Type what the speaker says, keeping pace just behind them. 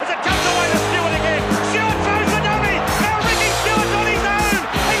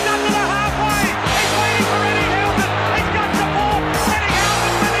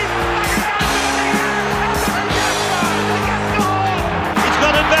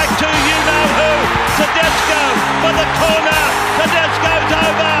Tedesco for the corner. Tedesco's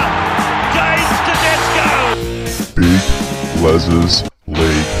over. James Tedesco. Big Les's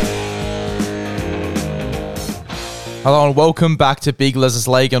League. Hello and welcome back to Big Les's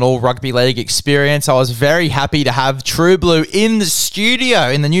League and all rugby league experience. I was very happy to have True Blue in the studio,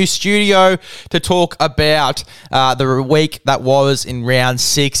 in the new studio, to talk about the week that was in round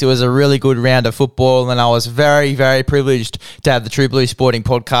 6. It was a really good round of football, and I was very, very privileged to have the True Blue Sporting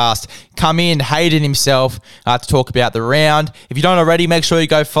Podcast come in, Hayden himself, to talk about the round. If you don't already, make sure you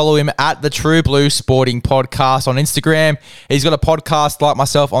go follow him at the True Blue Sporting Podcast on Instagram. He's got a podcast like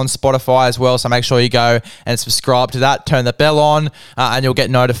myself on Spotify as well, so make sure you go and subscribe to that. Turn the bell on and you'll get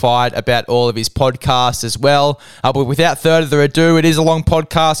notified about all of his podcasts as well. But without further ado, it is a long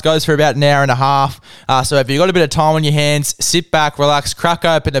podcast, goes for about an hour and a half. So if you've got a bit of time on your hands, sit back, relax, crack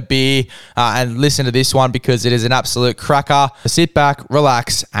open a beer and listen to this one because it is an absolute cracker. Sit back,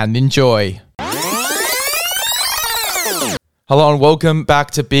 relax and enjoy. Hello and welcome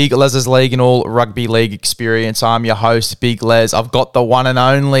back to Big Les's League and all rugby league experience. I'm your host, Big Les. I've got the one and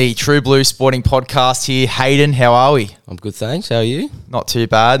only True Blue Sporting Podcast here. Hayden, how are we? I'm good, thanks. How are you? Not too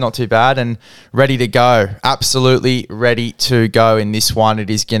bad, and ready to go. Absolutely ready to go in this one. It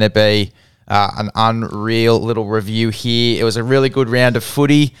is going to be an unreal little review here. It was a really good round of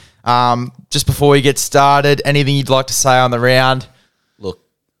footy. Just before we get started, anything you'd like to say on the round? Look,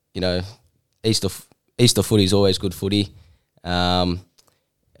 Easter footy is always good footy. And,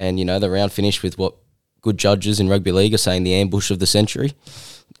 the round finished with what good judges in rugby league are saying the ambush of the century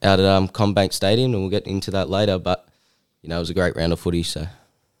out at Combank Stadium, and we'll get into that later. But, it was a great round of footy. So,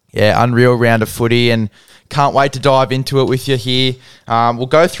 yeah, unreal round of footy, and can't wait to dive into it with you here. We'll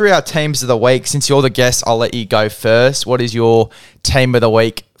go through our teams of the week. Since you're the guest, I'll let you go first. What is your team of the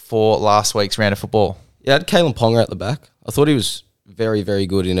week for last week's round of football? Yeah, I had Kalen Ponga at the back. I thought he was very, very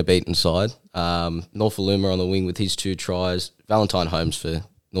good in a beaten side. Norfoluma on the wing with his 2 tries. Valentine Holmes for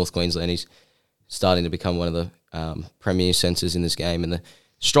North Queensland. He's starting to become one of the premier centres in this game. And the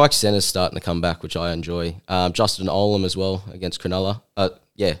strike centre's starting to come back, which I enjoy. Justin Olam as well against Cronulla.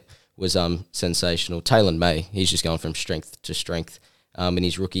 Was sensational. Taylor May, he's just going from strength to strength in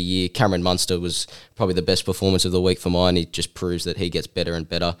his rookie year. Cameron Munster was probably the best performance of the week for mine. He just proves that he gets better and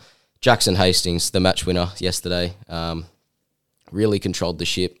better. Jackson Hastings, the match winner yesterday, really controlled the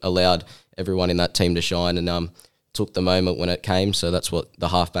ship, allowed everyone in that team to shine, and took the moment when it came. So that's what the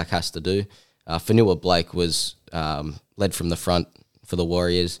halfback has to do. Fanua Blake was led from the front for the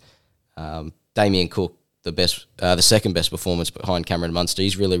Warriors. Damien Cook, the second best performance behind Cameron Munster.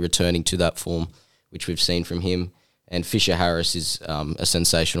 He's really returning to that form, which we've seen from him. And Fisher Harris is a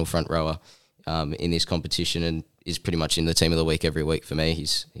sensational front rower in this competition and is pretty much in the team of the week every week for me.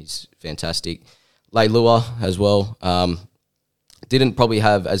 He's fantastic. Leilua as well. Didn't probably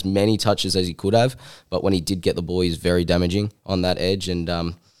have as many touches as he could have, but when he did get the ball, he's very damaging on that edge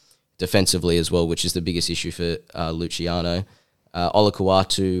and defensively as well, which is the biggest issue for Luciano.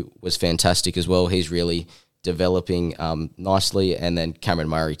 Olakuatu was fantastic as well. He's really developing nicely, and then Cameron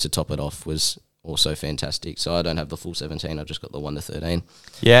Murray to top it off was also fantastic. So I don't have the full 17. I've just got the 1 to 13.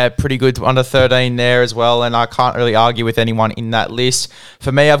 Yeah, pretty good under 13 there as well, and I can't really argue with anyone in that list.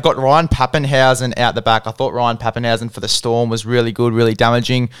 For me, I've got Ryan Pappenhausen out the back. I thought Ryan Pappenhausen for the Storm was really good, really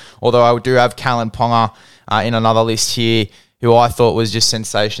damaging, although I do have Kalen Ponga in another list here, who I thought was just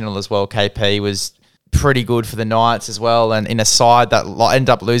sensational as well. KP was pretty good for the Knights as well, and in a side that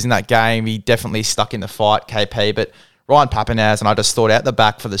ended up losing that game, he definitely stuck in the fight, KP, but Ryan Pappenhausen, I just thought out the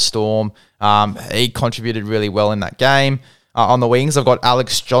back for the Storm. He contributed really well in that game. On the wings, I've got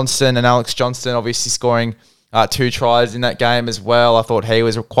Alex Johnston, and Alex Johnston obviously scoring 2 tries in that game as well. I thought he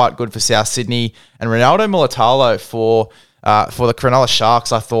was quite good for South Sydney. And Ronaldo Mulatalo for the Cronulla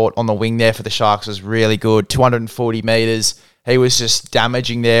Sharks, I thought on the wing there for the Sharks was really good. 240 metres. He was just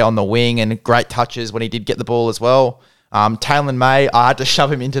damaging there on the wing and great touches when he did get the ball as well. Taylor May, I had to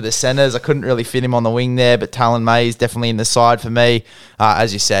shove him into the centres. I couldn't really fit him on the wing there, but Taylor May is definitely in the side for me.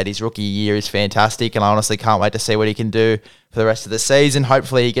 As you said, his rookie year is fantastic, and I honestly can't wait to see what he can do for the rest of the season.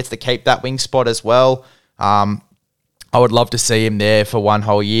 Hopefully he gets to keep that wing spot as well. I would love to see him there for one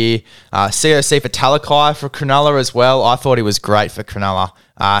whole year. COC for Talakai for Cronulla as well. I thought he was great for Cronulla.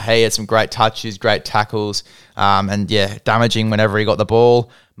 He had some great touches, great tackles, and damaging whenever he got the ball.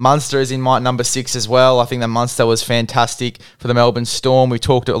 Munster is in my number 6 as well. I think that Munster was fantastic for the Melbourne Storm. We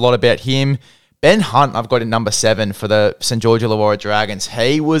talked a lot about him. Ben Hunt, I've got in number 7 for the St. George Illawarra Dragons.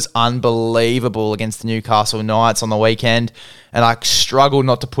 He was unbelievable against the Newcastle Knights on the weekend, and I struggled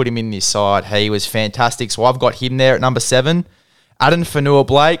not to put him in this side. He was fantastic, so I've got him there at number 7. Addin Fanua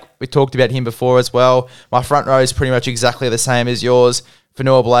Blake, we talked about him before as well. My front row is pretty much exactly the same as yours.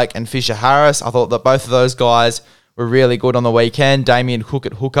 Fanua Blake and Fisher Harris. I thought that both of those guys were really good on the weekend. Damien Cook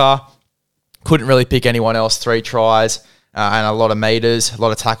at hooker. Couldn't really pick anyone else. 3 tries and a lot of meters, a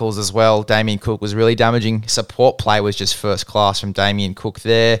lot of tackles as well. Damien Cook was really damaging. Support play was just first class from Damien Cook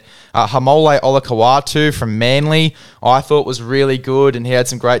there. Hamole Olakawatu from Manly, I thought was really good, and he had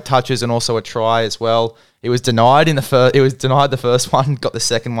some great touches and also a try as well. He was denied in the first. He was denied the first one, got the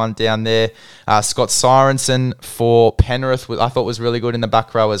second one down there. Scott Sorensen for Penrith, I thought was really good in the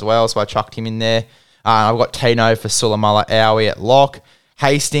back row as well, so I chucked him in there. I've got Tino for Sulamala Aui at lock.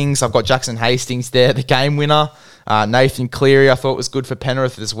 Hastings, I've got Jackson Hastings there, the game winner. Nathan Cleary, I thought was good for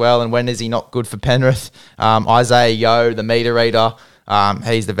Penrith as well. And when is he not good for Penrith? Isaiah Yeo, the meter reader,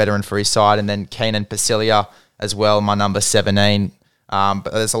 he's the veteran for his side. And then Keenan Pasilia as well, my number 17.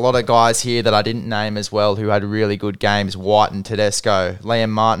 But there's a lot of guys here that I didn't name as well who had really good games. White and Tedesco, Liam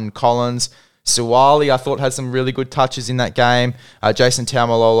Martin, Collins, Suwali, I thought had some really good touches in that game. Jason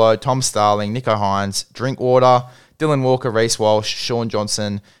Taumalolo, Tom Starling, Nico Hines, Drinkwater, Dylan Walker, Reece Walsh, Sean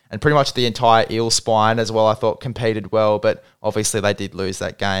Johnson, and pretty much the entire Eel spine as well, I thought competed well, but obviously they did lose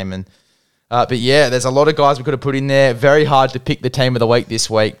that game. And but yeah, there's a lot of guys we could have put in there. Very hard to pick the team of the week this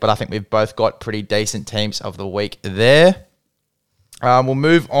week, but I think we've both got pretty decent teams of the week there. We'll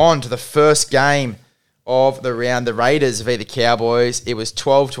move on to the first game of the round, the Raiders v the Cowboys. It was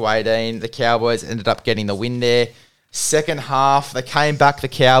 12-18. The Cowboys ended up getting the win there. Second half, they came back, the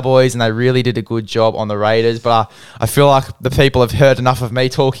Cowboys, and they really did a good job on the Raiders. But I feel like the people have heard enough of me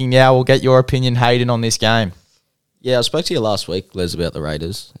talking now. We'll get your opinion, Hayden, on this game. Yeah, I spoke to you last week, Les, about the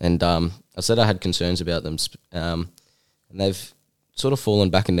Raiders, and I said I had concerns about them, and they've sort of fallen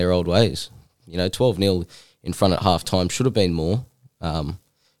back in their old ways. 12-0 in front at halftime should have been more,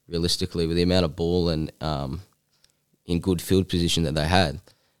 realistically, with the amount of ball and in good field position that they had.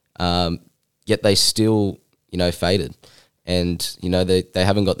 Yet they still faded. And, they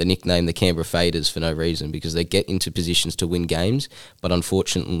haven't got the nickname the Canberra Faders for no reason, because they get into positions to win games, but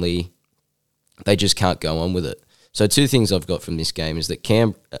unfortunately they just can't go on with it. So 2 things I've got from this game is that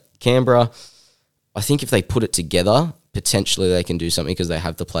Canberra, I think if they put it together, potentially they can do something because they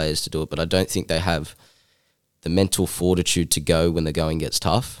have the players to do it, but I don't think they have the mental fortitude to go when the going gets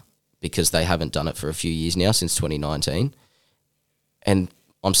tough, because they haven't done it for a few years now, since 2019. And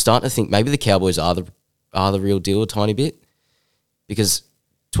I'm starting to think maybe the Cowboys are the real deal a tiny bit, because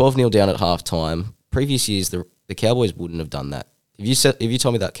 12-0 down at halftime, previous years the Cowboys wouldn't have done that. If you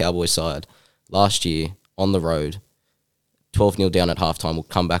told me that Cowboys side last year on the road, 12-0 down at halftime will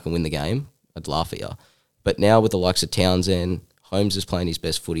come back and win the game, I'd laugh at you. But now with the likes of Townsend, Holmes is playing his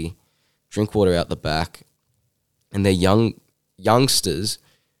best footy, Drinkwater out the back, and they're youngsters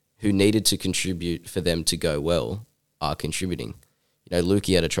who needed to contribute for them to go well are contributing.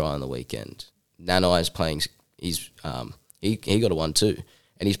 Lukey had a try on the weekend. Nanai is playing. He got a 1 too,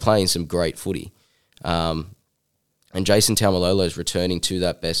 and he's playing some great footy. And Jason Taumalolo is returning to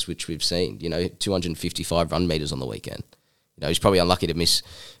that best which we've seen. 255 run meters on the weekend. He's probably unlucky to miss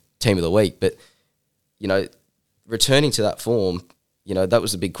team of the week, but returning to that form, that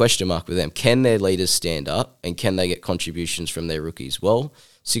was the big question mark with them. Can their leaders stand up, and can they get contributions from their rookies? Well,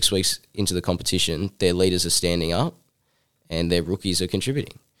 6 weeks into the competition, their leaders are standing up, and their rookies are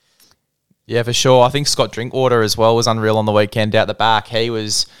contributing. Yeah, for sure. I think Scott Drinkwater as well was unreal on the weekend out the back. He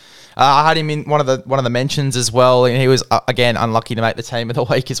was, I had him in one of the mentions as well, and he was again unlucky to make the team of the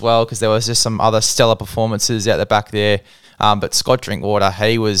week as well, because there was just some other stellar performances out the back there. But Scott Drinkwater,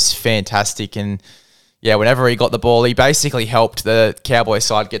 he was fantastic, and yeah, whenever he got the ball, he basically helped the Cowboys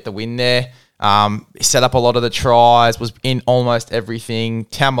side get the win there. He set up a lot of the tries, was in almost everything.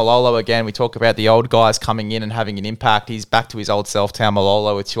 Taumalolo, again, we talk about the old guys coming in and having an impact. He's back to his old self,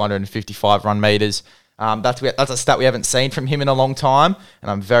 Taumalolo, with 255 run meters. That's a stat we haven't seen from him in a long time, and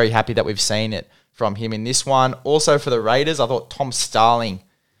I'm very happy that we've seen it from him in this one. Also for the Raiders, I thought Tom Starling,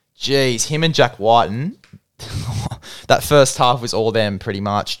 geez, him and Jack Whiten, that first half was all them pretty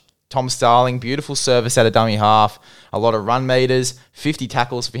much. Tom Starling, beautiful service out of dummy half, a lot of run meters, 50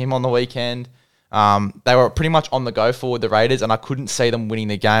 tackles for him on the weekend. They were pretty much on the go forward, the Raiders, and I couldn't see them winning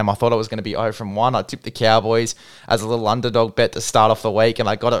the game. I thought it was going to be 0-1. I tipped the Cowboys as a little underdog bet to start off the week, and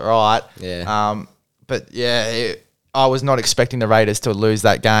I got it right. Yeah. But yeah, I was not expecting the Raiders to lose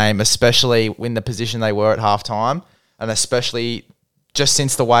that game, especially in the position they were at halftime, and especially just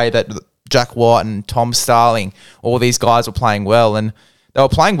since the way that Jack White and Tom Starling, all these guys were playing well, and they were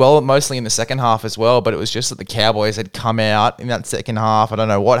playing well mostly in the second half as well, but it was just that the Cowboys had come out in that second half. I don't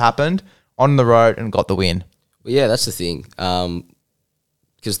know what happened, on the road and got the win. Well, yeah, that's the thing.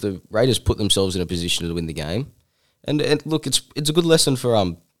 Because the Raiders put themselves in a position to win the game. And look, it's a good lesson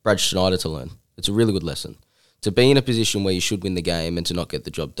for Brad Schneider to learn. It's a really good lesson to be in a position where you should win the game and to not get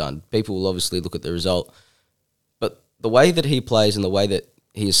the job done. People will obviously look at the result. But the way that he plays and the way that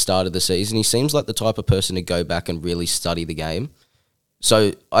he has started the season, he seems like the type of person to go back and really study the game.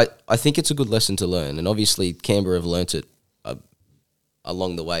 So I think it's a good lesson to learn. And obviously Canberra have learnt it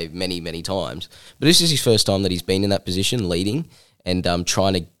along the way many, many times. But this is his first time that he's been in that position, leading and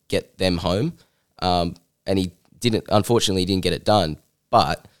trying to get them home. And he unfortunately didn't get it done.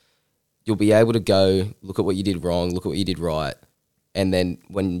 But you'll be able to go, look at what you did wrong, look at what you did right. And then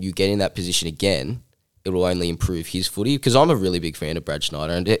when you get in that position again, it will only improve his footy. Because I'm a really big fan of Brad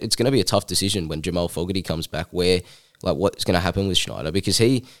Schneider, and it's going to be a tough decision when Jamal Fogarty comes back, where, like, what's going to happen with Schneider. Because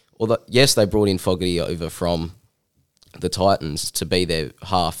yes, they brought in Fogarty over from the Titans to be their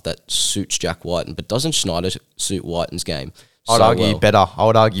half that suits Jack Whiten, but doesn't Schneider suit Whiten's game I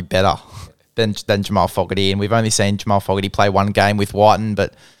would argue better than Jamal Fogarty, and we've only seen Jamal Fogarty play one game with Whiten,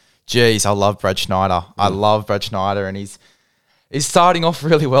 but geez, I love Brad Schneider. I love Brad Schneider, and he's starting off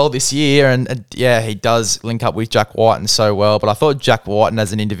really well this year, and yeah, he does link up with Jack Whiten so well, but I thought Jack Whiten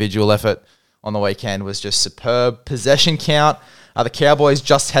as an individual effort on the weekend was just superb. Possession count, the Cowboys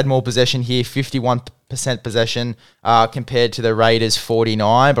just had more possession here, 51% possession compared to the Raiders'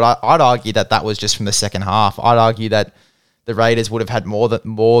 49%, but I'd argue that was just from the second half. I'd argue that the Raiders would have had more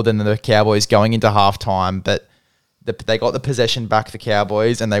than the Cowboys going into halftime, but they got the possession back, the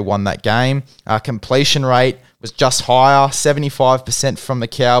Cowboys, and they won that game. Completion rate was just higher, 75% from the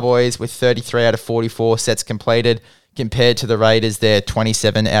Cowboys with 33 out of 44 sets completed, compared to the Raiders, they're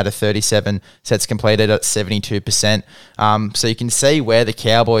 27 out of 37 sets completed at 72%. So you can see where the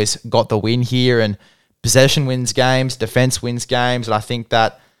Cowboys got the win here, and possession wins games, defense wins games, and I think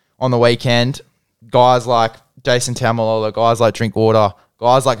that on the weekend, guys like Jason Taumalolo, guys like Drinkwater,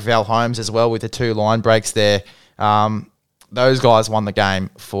 guys like Val Holmes as well with the 2 line breaks there, those guys won the game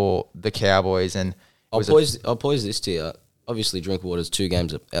for the Cowboys. And I'll pose this to you. Obviously, Drinkwater's 2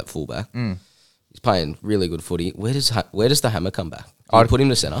 games at fullback. He's playing really good footy. Where does the hammer come back? I'd put him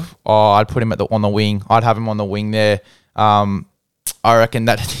to centre. Oh, I'd put him on the wing. I'd have him on the wing there. I reckon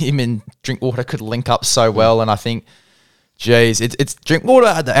that him and Drinkwater could link up so well, and I think, geez, it's Drinkwater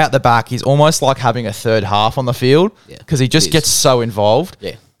out the back. He's almost like having a third half on the field because he just gets so involved.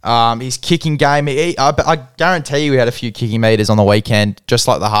 Yeah. His kicking game, I guarantee you he had a few kicking meters on the weekend, just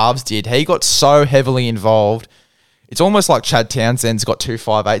like the halves did. He got so heavily involved. It's almost like Chad Townsend's got 2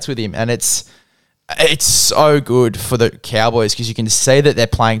 5/8s with him, and it's so good for the Cowboys because you can see that they're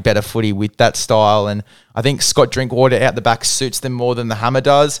playing better footy with that style, and I think Scott Drinkwater out the back suits them more than the Hammer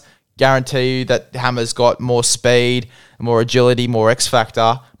does. Guarantee you that the Hammer's got more speed, more agility, more X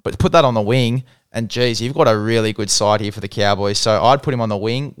factor, but put that on the wing, and geez, you've got a really good side here for the Cowboys. So I'd put him on the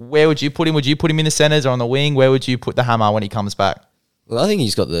wing. Where would you put him? Would you put him in the centres or on the wing? Where would you put the Hammer when he comes back? Well, I think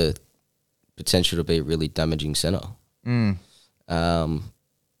he's got the potential to be a really damaging centre.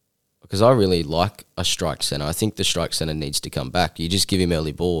 Because I really like a strike centre. I think the strike centre needs to come back. You just give him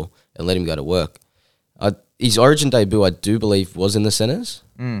early ball and let him go to work. His Origin debut, I do believe, was in the centres.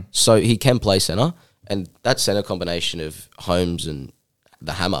 So he can play centre. And that centre combination of Holmes and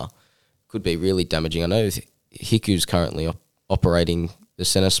the Hammer could be really damaging. I know Hiku's currently operating the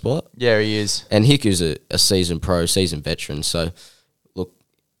centre spot. Yeah, he is. And Hiku's a seasoned pro, seasoned veteran. So, look,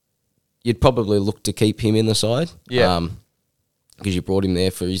 you'd probably look to keep him in the side. Yeah. Because you brought him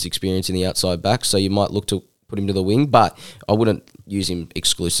there for his experience in the outside back, so you might look to put him to the wing, but I wouldn't use him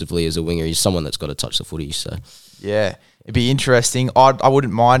exclusively as a winger. He's someone that's got to touch the footy. So yeah, it'd be interesting. I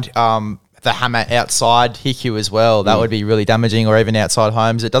wouldn't mind the Hammer outside Hiku as well. That would be really damaging, or even outside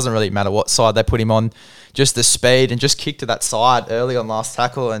Holmes. It doesn't really matter what side they put him on, just the speed, and just kick to that side early on last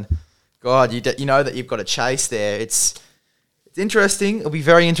tackle. And God, you know that you've got a chase there. It's interesting. It'll be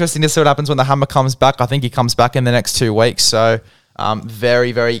very interesting to see what happens when the Hammer comes back. I think he comes back in the next 2 weeks, so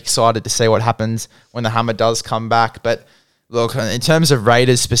very, very excited to see what happens when the Hammer does come back. But look, in terms of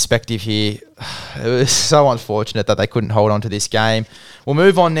Raiders' perspective here, it was so unfortunate that they couldn't hold on to this game. We'll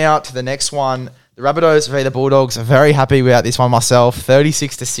move on now to the next one. The Rabbitohs v the Bulldogs. I'm very happy about this one myself.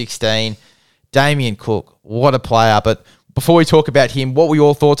 36-16. Damien Cook, what a player. But before we talk about him, what were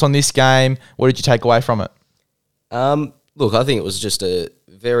your thoughts on this game? What did you take away from it? Look, I think it was just a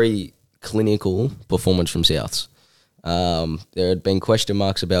very clinical performance from Souths. There had been question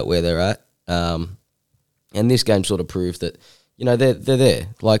marks about where they're at. And this game sort of proved that, they're there.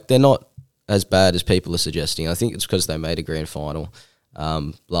 Like, they're not as bad as people are suggesting. I think it's because they made a grand final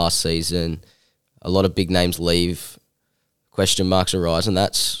last season. A lot of big names leave. Question marks arise, and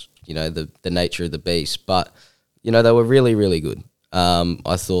that's, the nature of the beast. But, they were really, really good.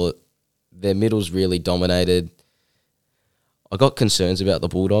 I thought their middles really dominated. I got concerns about the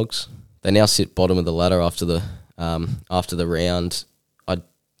Bulldogs They now sit bottom of the ladder after the round.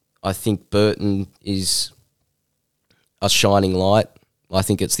 I think Burton is a shining light. I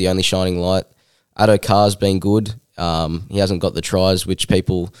think it's the only shining light. Addo Carr's been good. He hasn't got the tries which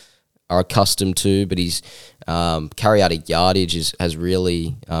people are accustomed to, but his carry out of yardage has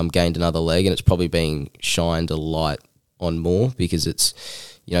really gained another leg, and it's probably being shined a light on more because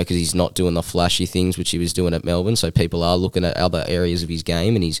because he's not doing the flashy things which he was doing at Melbourne. So people are looking at other areas of his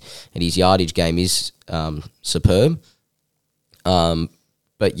game, and his yardage game is superb.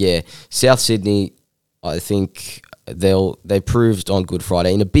 But yeah, South Sydney, I think they proved on Good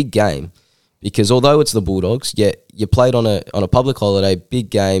Friday in a big game, because although it's the Bulldogs, yet you played on a public holiday,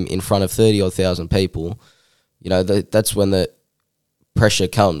 big game in front of 30,000 people. That's when the pressure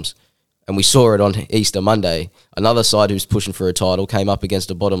comes. And we saw it on Easter Monday. Another side who's pushing for a title came up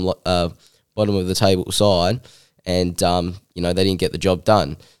against a bottom of the table side, and they didn't get the job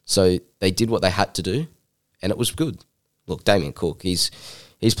done. So they did what they had to do, and it was good. Look, Damien Cook, he's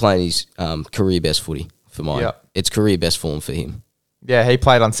playing his career best footy for mine. Yep. It's career best form for him. Yeah, he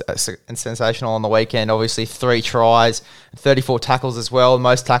played on sensational on the weekend. Obviously, 3 tries, 34 tackles as well.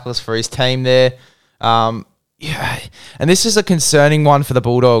 Most tackles for his team there. Yeah, and this is a concerning one for the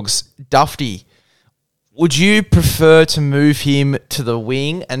Bulldogs. Dufty, would you prefer to move him to the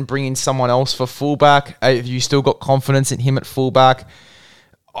wing and bring in someone else for fullback? Have you still got confidence in him at fullback?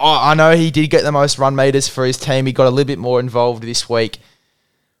 I know he did get the most run meters for his team. He got a little bit more involved this week.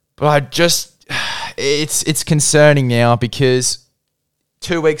 But it's concerning now because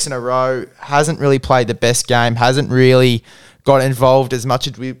 2 weeks in a row, hasn't really played the best game, hasn't really got involved as much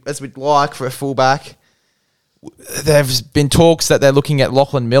as we'd like for a fullback. There's been talks that they're looking at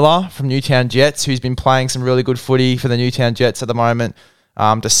Lachlan Miller from Newtown Jets, who's been playing some really good footy for the Newtown Jets at the moment,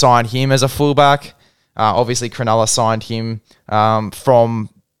 to sign him as a fullback. Obviously, Cronulla signed him from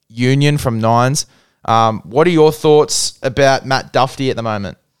Union, from Nines. What are your thoughts about Matt Dufty at the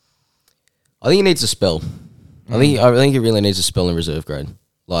moment? I think he needs a spell. I think he really needs a spell in reserve grade.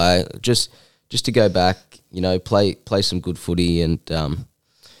 Like just to go back, play some good footy, and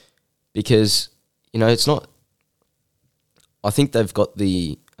because it's not. I think they've got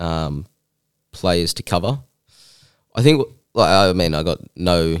the players to cover. I think, I got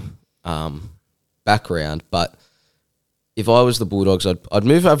no background, but if I was the Bulldogs, I'd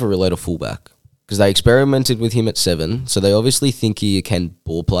move Averillo to fullback because they experimented with him at 7, so they obviously think he can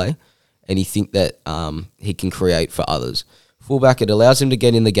ball play, and he think that he can create for others. Fullback, it allows him to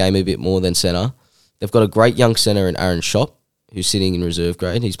get in the game a bit more than centre. They've got a great young centre in Aaron Schott, who's sitting in reserve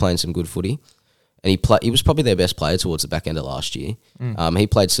grade. He's playing some good footy. And he was probably their best player towards the back end of last year. He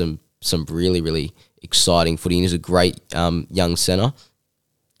played some really, really exciting footy. He's a great young centre.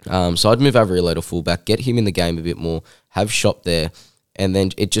 So I'd move Averillo to fullback, get him in the game a bit more, have Schott there, and then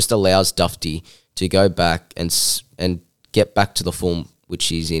it just allows Dufty to go back and get back to the form which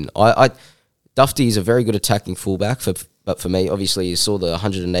he's in. Dufty is a very good attacking fullback, but for me, obviously, you saw the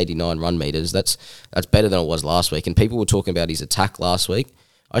 189 run meters. That's better than it was last week. And people were talking about his attack last week.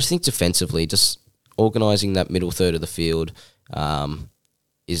 I just think defensively, just organising that middle third of the field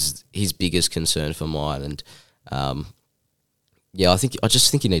is his biggest concern for mine. And I just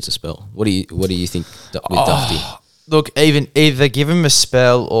think he needs a spell. What do you think with Dufty? Look, either give him a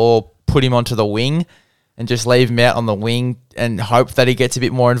spell or put him onto the wing and just leave him out on the wing and hope that he gets a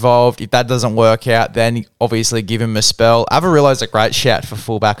bit more involved. If that doesn't work out, then obviously give him a spell. Averillo's a great shout for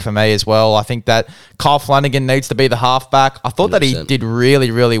fullback for me as well. I think that Kyle Flanagan needs to be the halfback. I thought 100%. That he did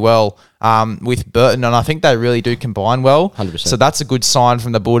really, really well with Burton, and I think they really do combine well. 100%. So that's a good sign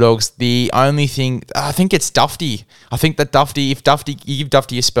from the Bulldogs. The only thing, I think it's Dufty. I think that you give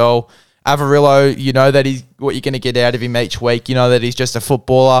Dufty a spell, Averillo, that he's what you're going to get out of him each week. You know that he's just a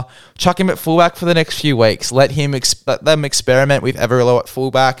footballer. Chuck him at fullback for the next few weeks. Let them experiment with Averillo at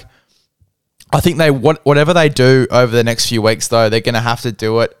fullback. I think whatever they do over the next few weeks, though, they're going to have to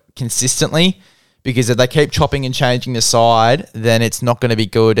do it consistently, because if they keep chopping and changing the side, then it's not going to be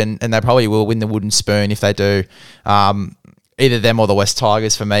good, and they probably will win the wooden spoon if they do. Either them or the West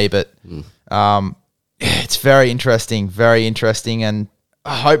Tigers for me, but it's very interesting, and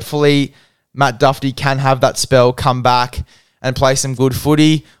hopefully Matt Dufty can have that spell, come back and play some good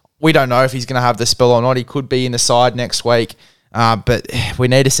footy. We don't know if he's going to have the spell or not. He could be in the side next week, but we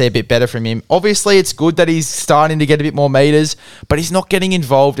need to see a bit better from him. Obviously, it's good that he's starting to get a bit more meters, but he's not getting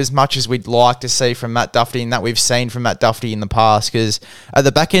involved as much as we'd like to see from Matt Dufty, and that we've seen from Matt Dufty in the past, because at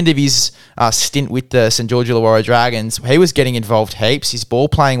the back end of his stint with the St. George Illawarra Dragons, he was getting involved heaps. His ball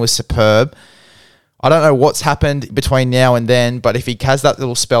playing was superb. I don't know what's happened between now and then, but if he has that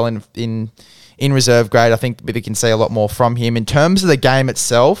little spell in reserve grade, I think we can see a lot more from him. In terms of the game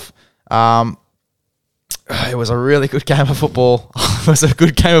itself, It was a really good game of football. It was a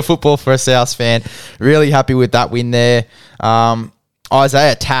good game of football for a South fan. Really happy with that win there.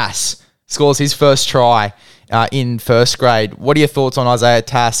 Isaiah Tass scores his first try in first grade. What are your thoughts on Isaiah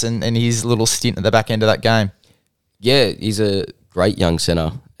Tass and his little stint at the back end of that game? Yeah, he's a great young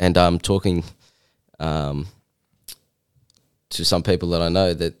centre. And talking to some people that I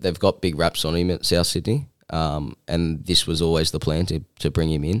know, that they've got big raps on him at South Sydney. And this was always the plan to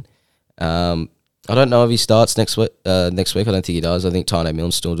bring him in. I don't know if he starts next week. I don't think he does. I think Tane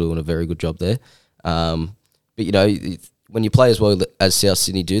Milne's still doing a very good job there. But, you know, when you play as well as South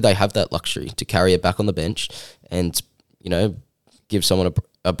Sydney do, they have that luxury to carry it back on the bench and, you know, give someone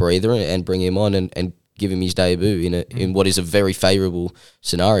a breather and bring him on and give him his debut in what is a very favourable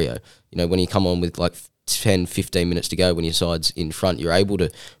scenario. You know, when you come on with like 10, 15 minutes to go when your side's in front, you're able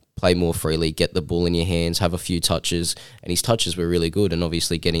to play more freely, get the ball in your hands, have a few touches, and his touches were really good, and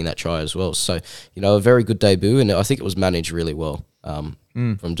obviously getting that try as well. So, you know, a very good debut, and I think it was managed really well from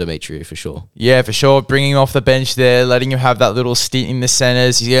Demetriou for sure. Yeah, for sure. Bringing him off the bench there, letting him have that little stint in the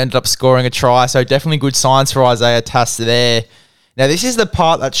centres. He ended up scoring a try, so definitely good signs for Isaiah Tass there. Now, this is the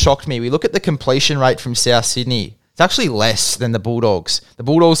part that shocked me. We look at the completion rate from South Sydney. It's actually less than the Bulldogs. The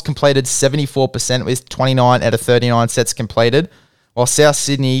Bulldogs completed 74% with 29 out of 39 sets completed, while South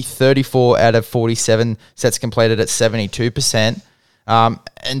Sydney, 34 out of 47 sets completed at 72%.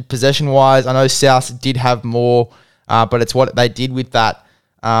 And possession-wise, I know South did have more, but it's what they did with that.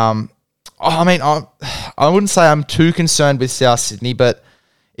 I wouldn't say I'm too concerned with South Sydney, but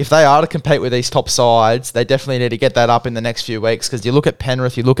if they are to compete with these top sides, they definitely need to get that up in the next few weeks, because you look at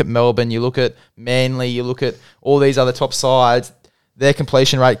Penrith, you look at Melbourne, you look at Manly, you look at all these other top sides, their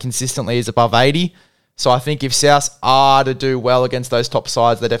completion rate consistently is above 80%. So I think if South are to do well against those top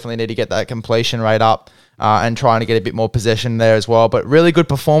sides, they definitely need to get that completion rate up and trying to get a bit more possession there as well. But really good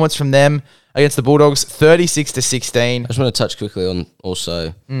performance from them against the Bulldogs, 36-16. I just want to touch quickly on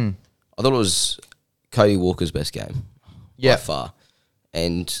also, I thought it was Cody Walker's best game by far.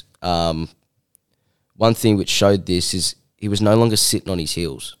 And one thing which showed this is he was no longer sitting on his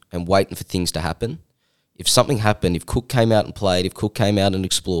heels and waiting for things to happen. If something happened, if Cook came out and played, if Cook came out and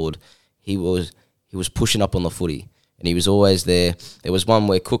explored, he was pushing up on the footy, and he was always there. There was one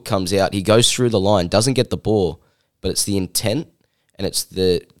where Cook comes out, he goes through the line, doesn't get the ball, but it's the intent and it's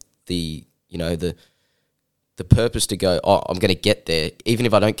the purpose to go, I'm going to get there, even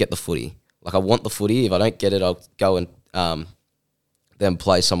if I don't get the footy. Like, I want the footy. If I don't get it, I'll go and then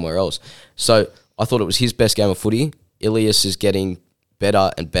play somewhere else. So I thought it was his best game of footy. Ilias is getting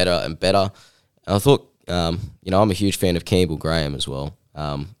better and better and better. And I thought, I'm a huge fan of Campbell Graham as well.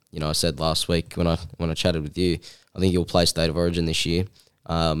 I said last week when I chatted with you, I think he'll play State of Origin this year,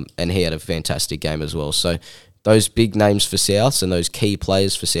 and he had a fantastic game as well. So those big names for South and those key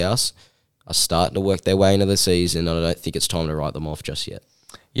players for South are starting to work their way into the season, and I don't think it's time to write them off just yet.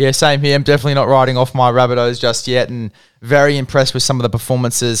 Yeah, same here. I'm definitely not writing off my Rabbitohs just yet, and very impressed with some of the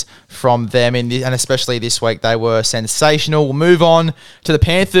performances from them, and especially this week. They were sensational. We'll move on to the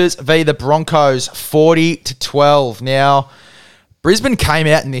Panthers v. the Broncos, 40-12. Now, Brisbane came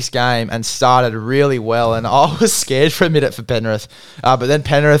out in this game and started really well, and I was scared for a minute for Penrith. But then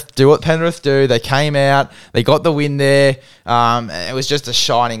Penrith do what Penrith do. They came out, they got the win there. It was just a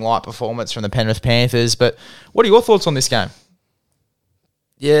shining light performance from the Penrith Panthers. But what are your thoughts on this game?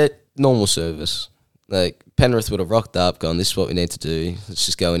 Yeah, normal service. Like, Penrith would have rocked up, gone, this is what we need to do. Let's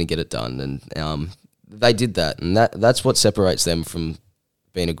just go in and get it done. And they did that, and that's what separates them from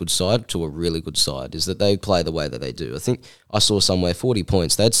being a good side to a really good side, is that they play the way that they do. I think I saw somewhere 40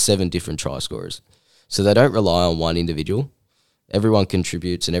 points. They had 7 different try scorers. So they don't rely on one individual. Everyone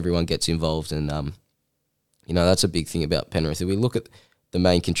contributes and everyone gets involved. And, that's a big thing about Penrith. If we look at the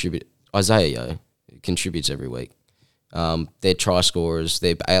main contributor, Isaiah Yeo contributes every week. Their try scorers,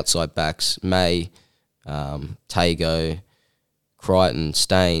 their outside backs, May, Tago, Crichton,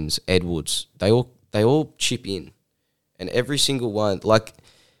 Staines, Edwards, they all chip in. And every single one,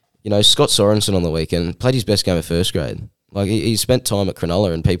 Scott Sorensen on the weekend played his best game of first grade. Like, he spent time at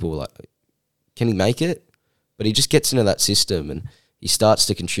Cronulla and people were like, can he make it? But he just gets into that system and he starts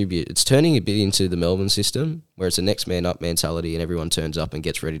to contribute. It's turning a bit into the Melbourne system, where it's a next man up mentality and everyone turns up and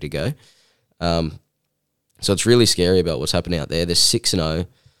gets ready to go. So it's really scary about what's happening out there. They're 6-0.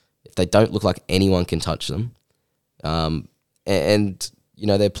 If they don't look like anyone can touch them. They're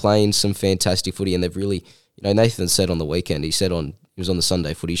playing some fantastic footy, and they've really... Nathan said on the weekend, he was on the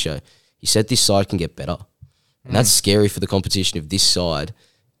Sunday Footy Show, he said this side can get better. And that's scary for the competition if this side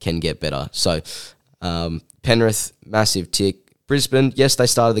can get better. So, Penrith, massive tick. Brisbane, yes, they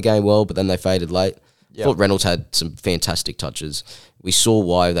started the game well, but then they faded late. Yep. I thought Reynolds had some fantastic touches. we saw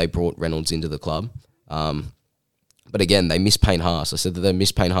why they brought Reynolds into the club. But again, they miss Payne Haas. I said that they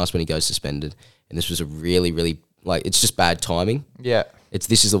miss Payne Haas when he goes suspended, and this was a really, really it's just bad timing. Yeah.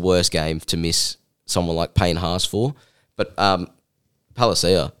 This is the worst game to miss someone like Payne Haas for. But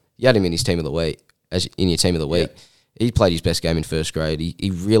Palacia, you had him in his team of the week, in your team of the week. Yeah. He played his best game in first grade.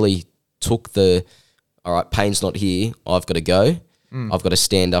 He really took all right, Payne's not here, I've got to go. I've got to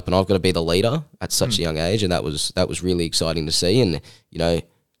stand up and I've got to be the leader at such a young age, and that was really exciting to see. And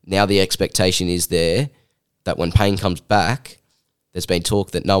now the expectation is there that when Payne comes back, there's been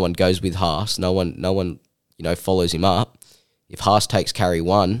talk that no one goes with Haas, no one follows him up. If Haas takes carry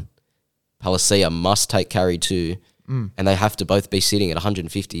 1, Palacia must take carry 2, and they have to both be sitting at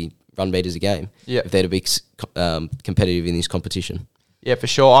 150 run meters a game if they're to be competitive in this competition. Yeah, for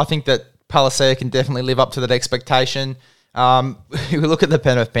sure. I think that Palacia can definitely live up to that expectation. We look at the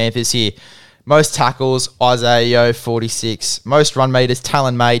Penrith Panthers here. Most tackles, Isaiah Yeo, 46. Most run meters,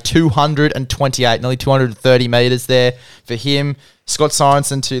 Talon May, 228, nearly 230 meters there for him. Scott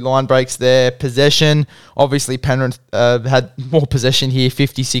Sorensen, 2 line breaks there. Possession, obviously Penrith had more possession here,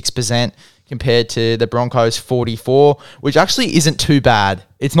 56% compared to the Broncos, 44, which actually isn't too bad.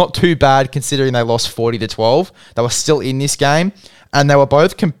 It's not too bad considering they lost 40-12. They were still in this game, and they were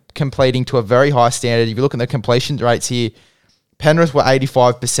both completing to a very high standard. If you look at the completion rates here, Penrith were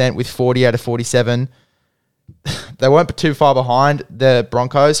 85% with 40 out of 47. They weren't too far behind the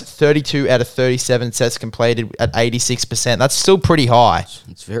Broncos. 32 out of 37 sets completed at 86%. That's still pretty high.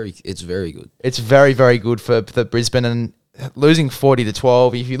 It's very good. It's very, very good for the Brisbane, and losing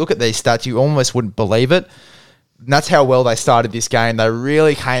 40-12. If you look at these stats, you almost wouldn't believe it. And that's how well they started this game. They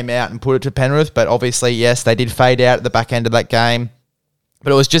really came out and put it to Penrith, but obviously, yes, they did fade out at the back end of that game.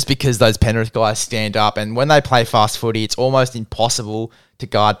 But it was just because those Penrith guys stand up, and when they play fast footy, it's almost impossible to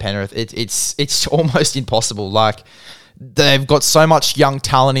guard Penrith. It's almost impossible. Like, they've got so much young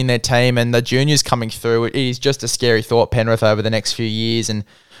talent in their team, and the juniors coming through. It is just a scary thought, Penrith, over the next few years, and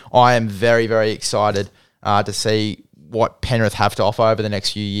I am very, very excited to see what Penrith have to offer over the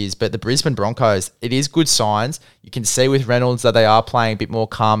next few years. But the Brisbane Broncos, it is good signs. You can see with Reynolds that they are playing a bit more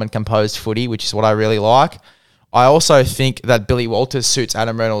calm and composed footy, which is what I really like. I also think that Billy Walters suits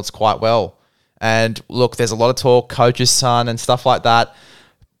Adam Reynolds quite well. And look, there's a lot of talk, coach's son and stuff like that.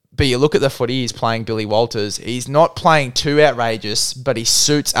 But you look at the footy he's playing, Billy Walters. He's not playing too outrageous, but he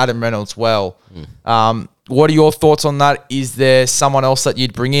suits Adam Reynolds well. What are your thoughts on that? Is there someone else that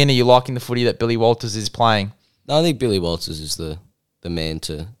you'd bring in? Are you liking the footy that Billy Walters is playing? No, I think Billy Walters is the man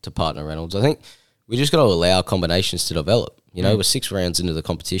to partner Reynolds. I think we just got to allow combinations to develop. We're 6 rounds into the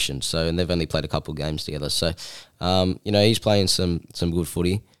competition, and they've only played a couple of games together. So, he's playing some good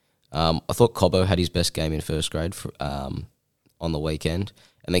footy. I thought Cobbo had his best game in first grade on the weekend.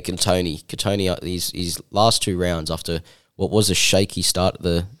 And then Katoni, his last 2 rounds after what was a shaky start of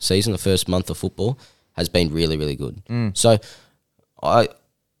the season, the first month of football, has been really, really good. So,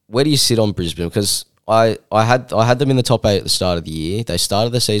 where do you sit on Brisbane? Because I had them in the top 8 at the start of the year. They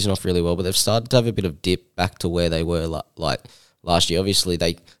started the season off really well, but they've started to have a bit of dip back to where they were like last year. Obviously,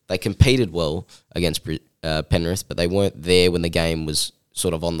 they competed well against Penrith, but they weren't there when the game was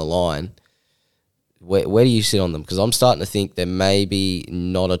sort of on the line. Where do you sit on them? Because I'm starting to think they're maybe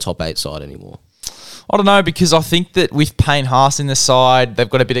not a top 8 side anymore. I don't know, because I think that with Payne Haas in the side, they've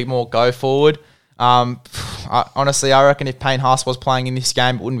got a bit more go forward. Honestly, I reckon if Payne Haas was playing in this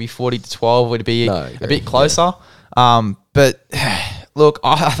game, it wouldn't be 40-12. It would be a bit closer. Yeah. But look,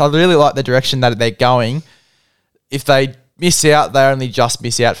 I really like the direction that they're going. If they miss out, they only just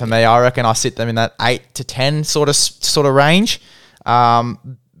miss out for me. I reckon I sit them in that 8 to 10 sort of range.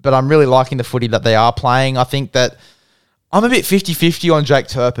 But I'm really liking the footy that they are playing. I think that I'm a bit 50-50 on Jake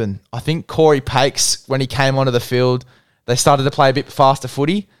Turpin. I think Corey Pakes, when he came onto the field, they started to play a bit faster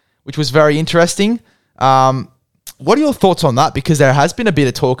footy, which was very interesting. What are your thoughts on that? Because there has been a bit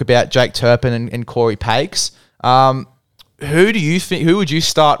of talk about Jake Turpin and Corey Pakes. Who do you think? Who would you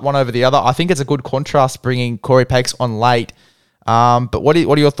start one over the other? I think it's a good contrast bringing Corey Pakes on late. But what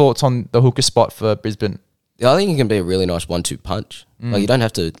are your thoughts on the hooker spot for Brisbane? Yeah, I think it can be a really nice 1-2 punch. Like, you don't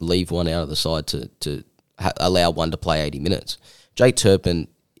have to leave one out of the side to allow one to play 80 minutes. Jake Turpin,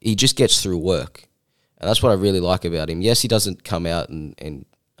 he just gets through work. And that's what I really like about him. Yes, he doesn't come out and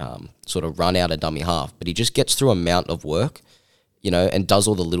sort of run out a dummy half, but he just gets through a amount of work, and does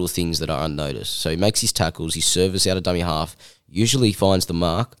all the little things that are unnoticed. So he makes his tackles, his service out of dummy half, usually finds the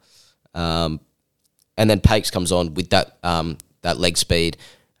mark, and then Pakes comes on with that leg speed.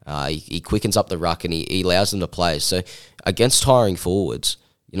 He quickens up the ruck and he allows them to play. So against tiring forwards,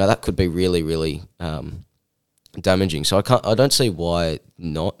 that could be really, really damaging. So I don't see why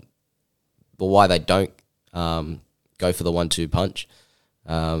not, but why they don't go for the 1-2 punch.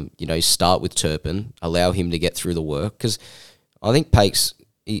 Start with Turpin, allow him to get through the work, because I think Pakes,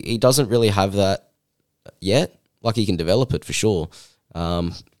 he doesn't really have that yet. Like, he can develop it for sure,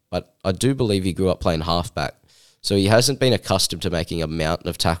 but I do believe he grew up playing halfback, so he hasn't been accustomed to making a mountain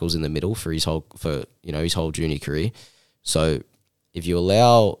of tackles in the middle for his whole junior career. So if you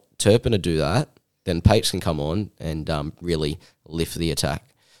allow Turpin to do that, then Pakes can come on and really lift the attack.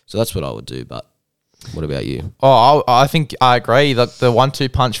 So that's what I would do. But what about you? Oh, I think I agree. Like, the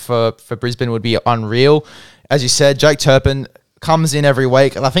 1-2 punch for Brisbane would be unreal. As you said, Jake Turpin comes in every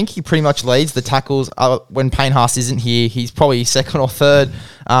week, and I think he pretty much leads the tackles. When Payne Haas isn't here, he's probably second or third.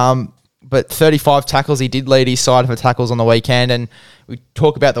 But 35 tackles, he did lead his side for tackles on the weekend, and we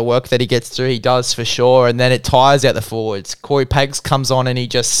talk about the work that he gets through. He does for sure, and then it tires out the forwards. Corey Pakes comes on and he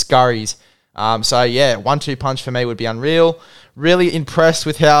just scurries. 1-2 punch for me would be unreal. Really impressed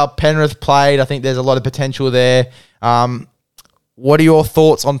with how Penrith played. I think there's a lot of potential there. What are your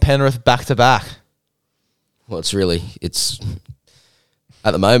thoughts on Penrith back to back? Well, it's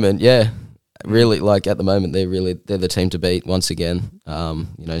at the moment, yeah. Really, like, at the moment, they're the team to beat once again.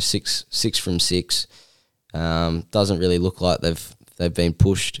 6 from 6. Doesn't really look like they've been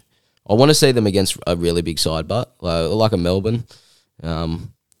pushed. I want to see them against a really big side, but like a Melbourne,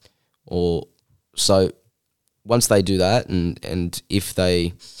 or so. Once they do that, and if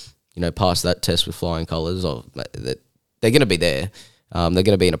they, pass that test with flying colours, they're going to be there. They're going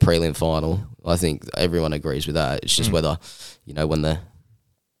to be in a prelim final. I think everyone agrees with that. It's just whether,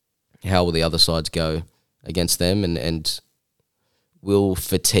 how will the other sides go against them, and will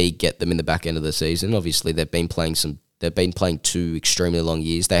fatigue get them in the back end of the season? Obviously, they've been playing 2 extremely long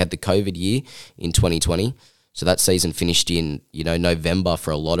years. They had the COVID year in 2020. So that season finished in, November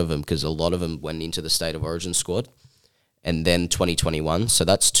for a lot of them, because a lot of them went into the State of Origin squad, and then 2021. So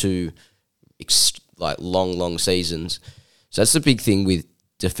that's 2 long seasons. So that's the big thing with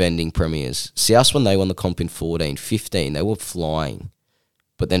defending premiers. South, when they won the comp in 14-15, they were flying,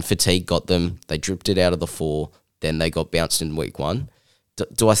 but then fatigue got them. They dripped it out of the 4. Then they got bounced in week 1.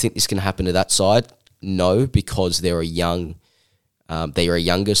 Do I think this can happen to that side? No, because they're a younger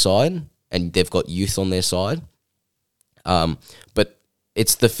side, and they've got youth on their side. But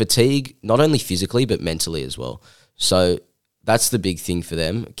it's the fatigue, not only physically, but mentally as well. So that's the big thing for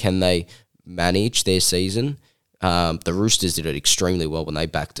them. Can they manage their season? The Roosters did it extremely well when they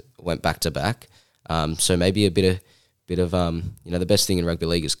went back to back. So maybe a bit of the best thing in rugby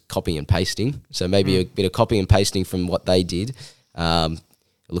league is copy and pasting. So maybe a bit of copy and pasting from what they did,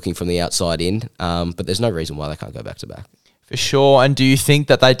 looking from the outside in. But there's no reason why they can't go back to back. For sure. And do you think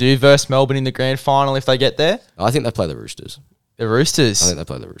that they do verse Melbourne in the grand final if they get there? I think they play the Roosters. The Roosters? I think they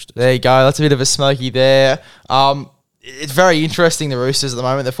play the Roosters. There you go. That's a bit of a smoky there. It's very interesting, the Roosters at the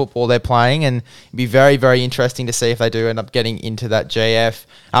moment, the football they're playing, and it'd be very, very interesting to see if they do end up getting into that GF.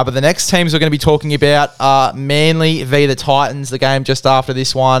 But the next teams we're going to be talking about are Manly v the Titans, the game just after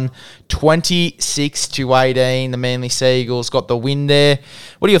this one, 26-18. The Manly Seagulls got the win there.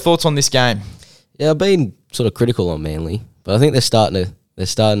 What are your thoughts on this game? Yeah, I've been sort of critical on Manly, but I think they're starting to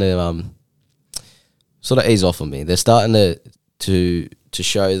sort of ease off on me. They're starting to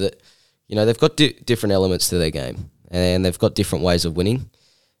show that, they've got different elements to their game, and they've got different ways of winning.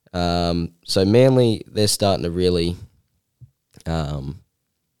 So Manly, they're starting to really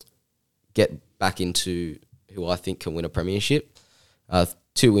get back into who I think can win a premiership.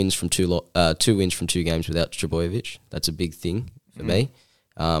 2 wins from 2 games without Trbojevic. That's a big thing for me.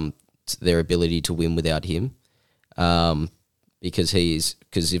 Their ability to win without him, because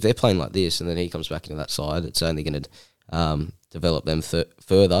if they're playing like this and then he comes back into that side, it's only going to develop them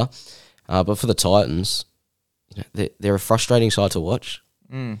further. But for the Titans, they're a frustrating side to watch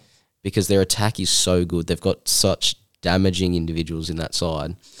because their attack is so good. They've got such damaging individuals in that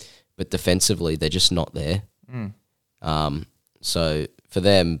side, but defensively they're just not there. So for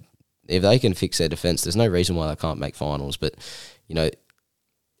them, if they can fix their defense, there's no reason why they can't make finals. But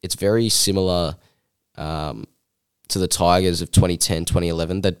it's very similar to the Tigers of 2010,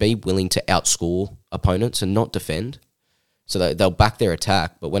 2011. They'd be willing to outscore opponents and not defend. So they'll back their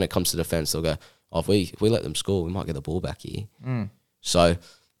attack, but when it comes to defense, they'll go, if we let them score, we might get the ball back here. So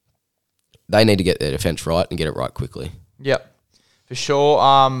they need to get their defense right and get it right quickly. Yep, for sure.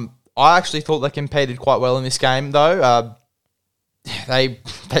 I actually thought they competed quite well in this game, though. They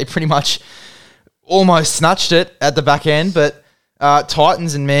pretty much almost snatched it at the back end, but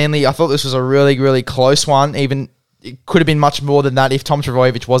Titans and Manly, I thought this was a really, really close one. Even it could have been much more than that if Tom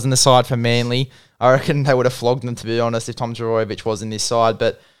Trbojevic was in the side for Manly. I reckon they would have flogged them, to be honest, if Tom Trbojevic was in this side.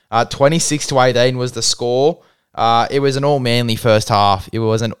 But 26-18 was the score. It was an all Manly first half.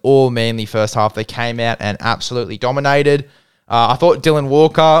 They came out and absolutely dominated. I thought Dylan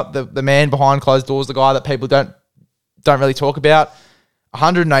Walker, the man behind closed doors, the guy that people don't really talk about,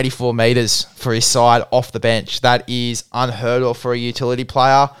 184 metres for his side off the bench. That is unheard of for a utility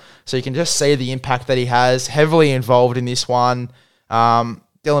player. So you can just see the impact that he has. Heavily involved in this one.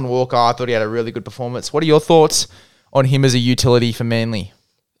 Dylan Walker, I thought he had a really good performance. What are your thoughts on him as a utility for Manly?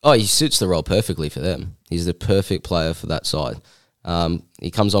 Oh, he suits the role perfectly for them. He's the perfect player for that side.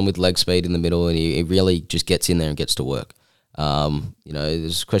 He comes on with leg speed in the middle, and he really just gets in there and gets to work.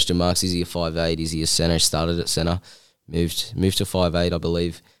 There's question marks. Is he a 5'8"? Is he a centre? Started at centre, moved to 5'8", I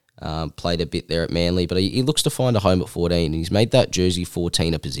believe. Played a bit there at Manly, but he looks to find a home at 14, and he's made that jersey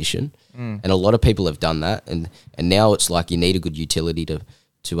 14 a position. And a lot of people have done that, and now it's like you need a good utility to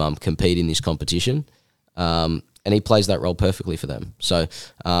compete in this competition. And he plays that role perfectly for them. So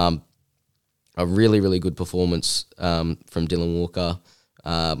a really, really good performance from Dylan Walker.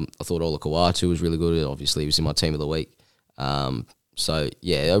 I thought Ola Kawatu was really good. Obviously, he was in my team of the week.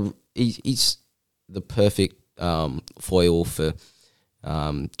 He's the perfect foil for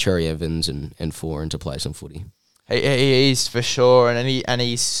Cherry Evans and Foran to play some footy. He is for sure, and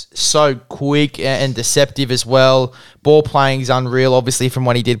he's so quick and deceptive as well. Ball playing is unreal, obviously, from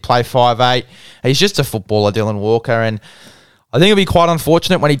when he did play 5'8". He's just a footballer, Dylan Walker, and I think it'll be quite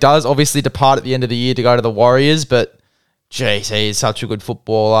unfortunate when he does obviously depart at the end of the year to go to the Warriors, but geez, he is such a good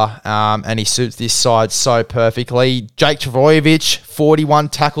footballer, and he suits this side so perfectly. Jake Trbojevic, 41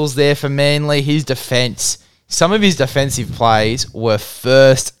 tackles there for Manly. His defence, some of his defensive plays were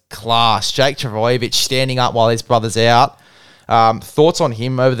first class. Jake Trbojevic standing up while his brother's out. Thoughts on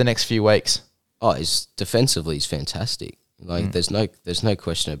him over the next few weeks? Oh, defensively, he's fantastic. Like there's no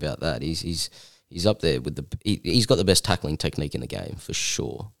question about that. He's up there with he's got the best tackling technique in the game for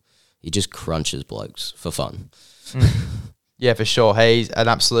sure. He just crunches blokes for fun. Yeah, for sure. He's an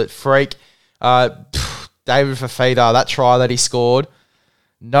absolute freak. David Fafita, that try that he scored,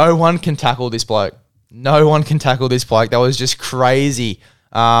 no one can tackle this bloke. That was just crazy.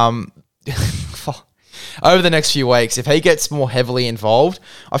 Over the next few weeks, if he gets more heavily involved,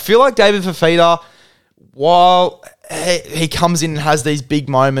 I feel like David Fafita, while he comes in and has these big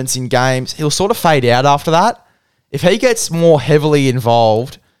moments in games, he'll sort of fade out after that. If he gets more heavily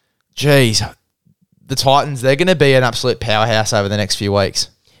involved, geez, the Titans, they're going to be an absolute powerhouse over the next few weeks.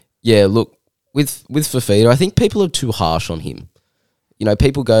 Yeah, look, with Fafita, I think people are too harsh on him. You know,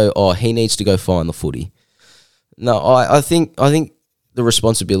 people go, oh, he needs to go find the footy. No, I think the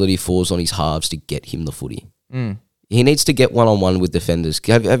responsibility falls on his halves to get him the footy. He needs to get one-on-one with defenders.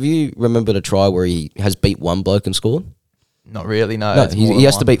 Have you remembered a try where he has beat one bloke and scored? Not really, no. No, he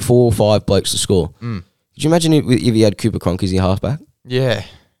has to beat 4 or 5 blokes to score. Could you imagine if he had Cooper Cronk as your halfback? Yeah.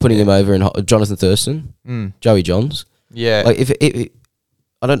 Putting him over in Jonathan Thurston, Joey Johns. Yeah. Like if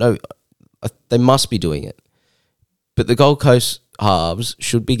I don't know, they must be doing it. But the Gold Coast halves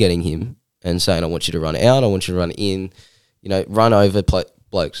should be getting him and saying, I want you to run out, I want you to run in, run over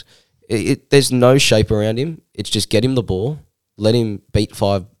blokes. There's no shape around him. It's just get him the ball, let him beat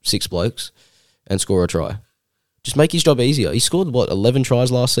 5-6 blokes and score a try. Just make his job easier. He scored, 11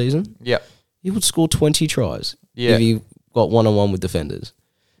 tries last season? Yep. He would score 20 tries if he got one-on-one with defenders.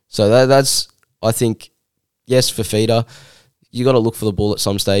 So that's, I think, yes, Fafita, you got to look for the ball at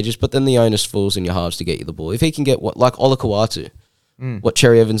some stages, but then the onus falls in your halves to get you the ball. If he can get like Ola Kawatu, what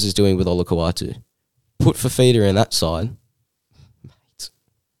Cherry Evans is doing with Ola Kawatu, put Fafita in that side, mate.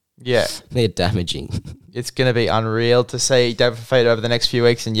 Yeah. They're damaging. It's going to be unreal to see David Fafita over the next few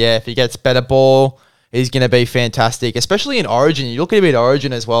weeks, and if he gets better ball, he's going to be fantastic, especially in Origin. You look at him in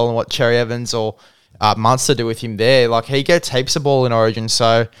Origin as well and what Cherry Evans or Munster do with him there. Like, he gets heaps of ball in Origin,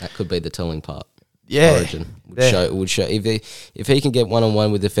 so that could be the telling part. Yeah. Origin would show if he can get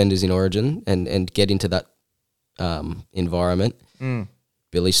one-on-one with defenders in Origin and get into that environment.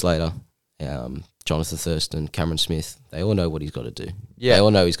 Billy Slater, Jonathan Thurston, Cameron Smith, they all know what he's got to do. Yeah. They all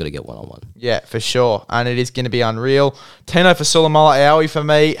know he's got to get one-on-one. Yeah, for sure. And it is going to be unreal. Tino Fasulamala Aoi, for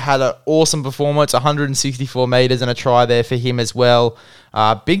me, had an awesome performance, 164 metres and a try there for him as well.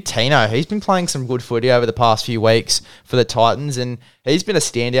 Big Tino, he's been playing some good footy over the past few weeks for the Titans, and he's been a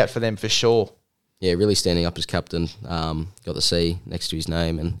standout for them for sure. Yeah, really standing up as captain. Got the C next to his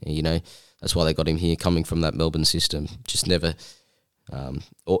name, and that's why they got him here, coming from that Melbourne system. Just never,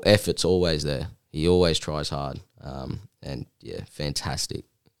 effort's always there. He always tries hard, and fantastic.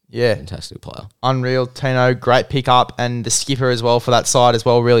 Yeah. Fantastic player. Unreal. Tino, great pickup, and the skipper as well for that side as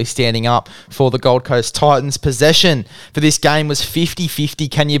well, really standing up for the Gold Coast Titans. Possession for this game was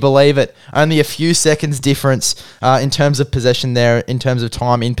 50-50. Can you believe it? Only a few seconds difference in terms of possession there, in terms of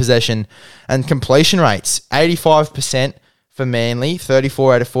time in possession. And completion rates, 85% for Manly,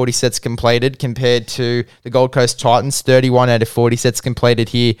 34 out of 40 sets completed, compared to the Gold Coast Titans, 31 out of 40 sets completed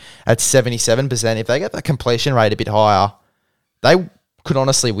here at 77%. If they get that completion rate a bit higher, they could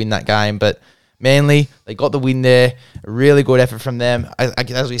honestly win that game. But Manly, they got the win there. A really good effort from them.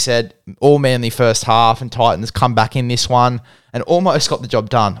 As we said, all Manly first half, and Titans come back in this one and almost got the job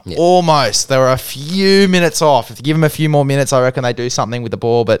done. Yeah. Almost. They were a few minutes off. If you give them a few more minutes, I reckon they do something with the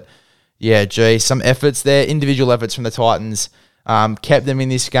ball. But yeah, gee, some efforts there, individual efforts from the Titans kept them in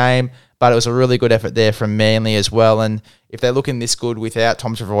this game. But it was a really good effort there from Manly as well. And if they're looking this good without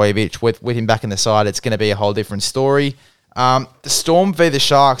Tom Trbojevic, with him back in the side, it's going to be a whole different story. The Storm v the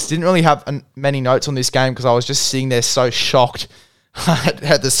Sharks, didn't really have many notes on this game because I was just sitting there so shocked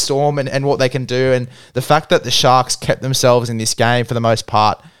at the Storm and what they can do. And the fact that the Sharks kept themselves in this game for the most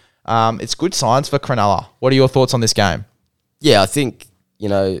part, it's good signs for Cronulla. What are your thoughts on this game? Yeah, I think,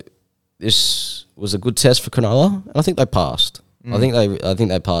 this was a good test for Cronulla, and I think they passed. I think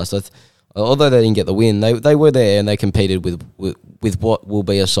they passed. Although they didn't get the win, they were there and they competed with what will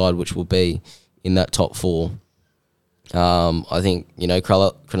be a side which will be in that top four. I think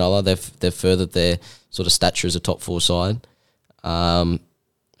Cronulla they've furthered their sort of stature as a top four side,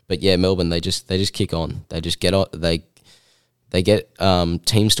 but yeah, Melbourne they just kick on. They just get on. They get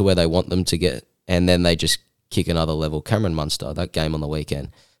teams to where they want them to get, and then they just kick another level. Cameron Munster, that game on the weekend,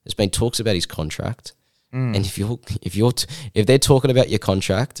 there's been talks about his contract, and if they're talking about your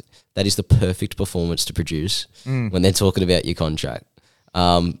contract, that is the perfect performance to produce when they're talking about your contract.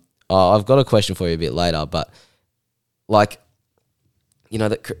 I've got a question for you a bit later, but. That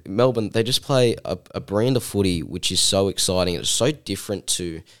Melbourne, they just play a brand of footy which is so exciting. It's so different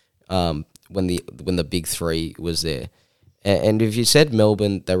to when the big three was there. And if you said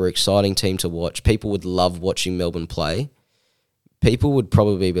Melbourne, they were an exciting team to watch, people would love watching Melbourne play. People would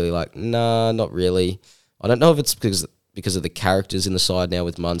probably be like, nah, not really. I don't know if it's because of the characters in the side now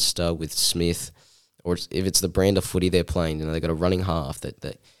with Munster, with Smith, or if it's the brand of footy they're playing. They've got a running half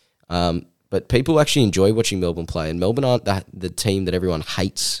but people actually enjoy watching Melbourne play, and Melbourne aren't the team that everyone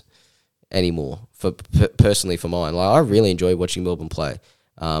hates anymore. Personally, for mine, I really enjoy watching Melbourne play.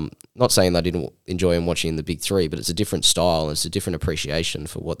 Not saying I didn't enjoy watching the big three, but it's a different style and it's a different appreciation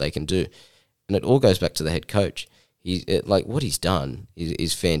for what they can do, and it all goes back to the head coach. What he's done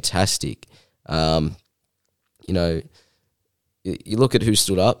is fantastic. You look at who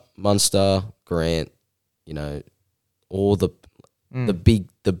stood up: Munster, Grant. All the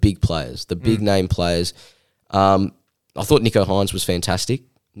big players, the big name players. I thought Nicho Hynes was fantastic.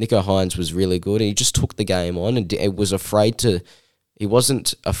 Nicho Hynes was really good, and he just took the game on and he wasn't afraid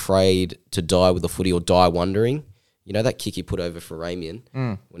to die with the footy or die wondering. That kick he put over for Ramian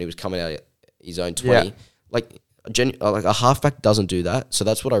when he was coming out of his own 20. Yeah. Like a halfback doesn't do that. So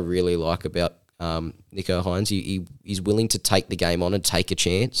that's what I really like about Nicho Hynes. He's willing to take the game on and take a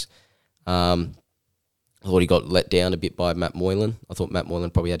chance. I thought he got let down a bit by Matt Moylan. I thought Matt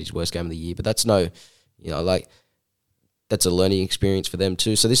Moylan probably had his worst game of the year, but that's that's a learning experience for them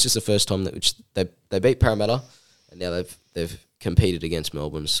too. So this is the first time that they beat Parramatta, and now they've competed against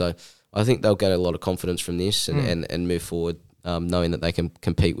Melbourne. So I think they'll get a lot of confidence from this and move forward, knowing that they can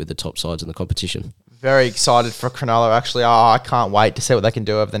compete with the top sides in the competition. Very excited for Cronulla, actually. I can't wait to see what they can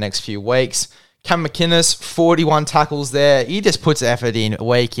do over the next few weeks. Cam McInnes, 41 tackles there. He just puts effort in,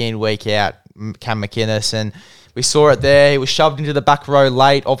 week out. Cam McInnes, and we saw it there. He was shoved into the back row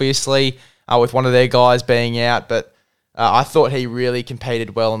late, obviously, with one of their guys being out, but I thought he really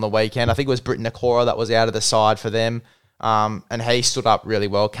competed well on the weekend. I think it was Britton Nakora that was out of the side for them, and he stood up really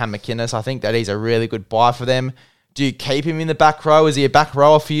well, Cam McInnes. I think that he's a really good buy for them. Do you keep him in the back row? Is he a back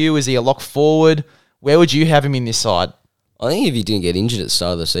rower for you? Is he a lock forward? Where would you have him in this side? I think if he didn't get injured at the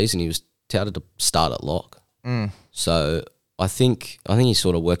start of the season, he was touted to start at lock. So I think he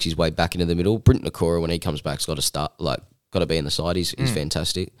sort of works his way back into the middle. Britton Nakora, when he comes back, has got to be in the side. He's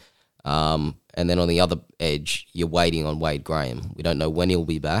fantastic. And then on the other edge, you're waiting on Wade Graham. We don't know when he'll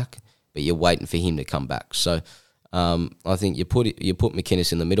be back, but you're waiting for him to come back. So I think you put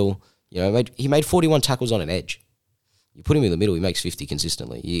McInnes in the middle. He made 41 tackles on an edge. You put him in the middle, he makes 50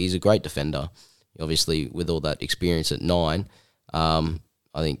 consistently. He's a great defender. Obviously, with all that experience at 9, I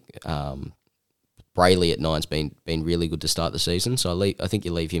think Brayley at 9's been really good to start the season, so I think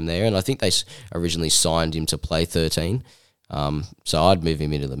you leave him there, and I think they originally signed him to play 13, so I'd move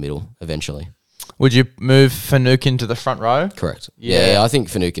him into the middle eventually. Would you move Finucane to the front row? Correct. Yeah. Yeah, I think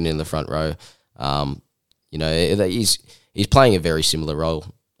Finucane in the front row. He's playing a very similar role.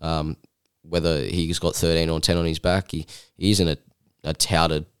 Whether he's got 13 or 10 on his back, he isn't a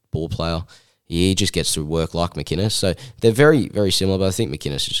touted ball player. He just gets to work like McInnes. So they're very, very similar, but I think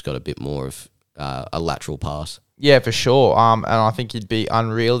McInnes has just got a bit more of a lateral pass. Yeah, for sure. And I think he'd be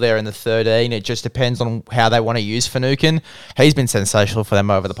unreal there in the 13. It just depends on how they want to use Finucane. He's been sensational for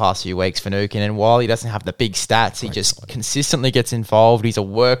them over the past few weeks, Finucane. And while he doesn't have the big stats, he just consistently gets involved. He's a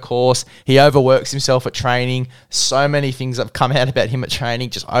workhorse. He overworks himself at training. So many things have come out about him at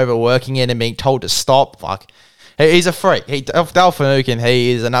training, just overworking it and being told to stop. Like, he's a freak. Dale Finucane, he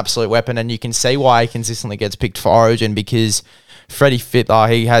is an absolute weapon. And you can see why he consistently gets picked for Origin, because Freddie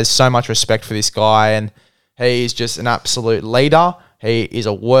Fittler, he has so much respect for this guy, and he is just an absolute leader. He is a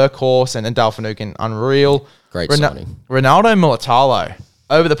workhorse, and Dale Finucane, unreal. Great signing. Ronaldo Mulatalo,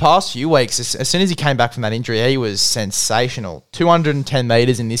 over the past few weeks, as soon as he came back from that injury, he was sensational. 210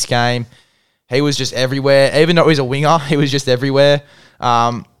 metres in this game. He was just everywhere. Even though he's a winger, he was just everywhere.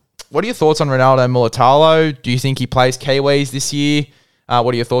 What are your thoughts on Ronaldo Mulatalo? Do you think he plays Kiwis this year?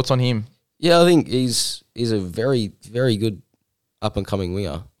 What are your thoughts on him? Yeah, I think he's a very, very good up-and-coming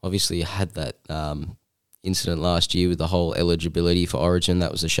winger. Obviously, he had that incident last year with the whole eligibility for Origin.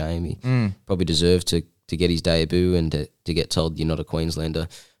 That was a shame. He probably deserved to get his debut and to get told you're not a Queenslander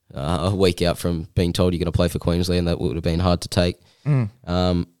a week out from being told you're going to play for Queensland. That would have been hard to take.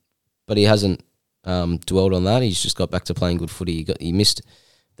 But he hasn't dwelled on that. He's just got back to playing good footy. He missed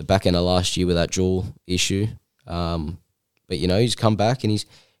the back end of last year with that jaw issue. But, he's come back, and he's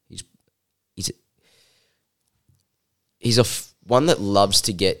one that loves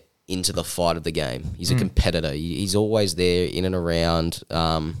to get into the fight of the game. He's a competitor. He's always there, in and around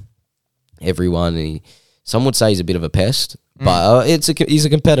everyone. And some would say he's a bit of a pest, but he's a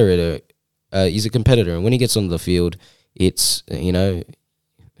competitor. He's a competitor, and when he gets onto the field, it's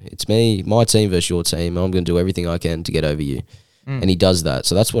it's my team versus your team, and I'm going to do everything I can to get over you. And he does that,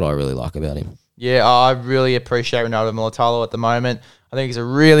 so that's what I really like about him. Yeah, I really appreciate Ronaldo Mulatalo at the moment. I think he's a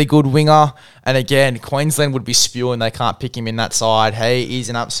really good winger. And again, Queensland would be spewing they can't pick him in that side. Hey, he's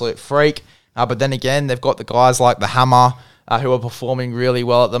an absolute freak. But then again, they've got the guys like the Hammer who are performing really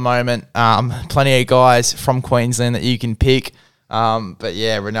well at the moment. Plenty of guys from Queensland that you can pick. But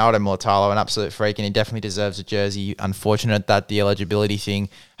yeah, Ronaldo Mulatalo, an absolute freak, and he definitely deserves a jersey. Unfortunate that the eligibility thing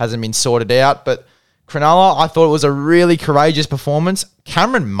hasn't been sorted out. But Cronulla, I thought it was a really courageous performance.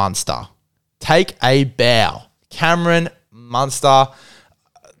 Cameron Munster, take a bow. Cameron Munster,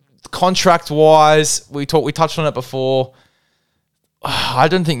 contract-wise, we touched on it before. I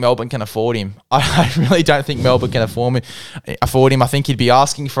don't think Melbourne can afford him. I really don't think Melbourne can afford him. I think he'd be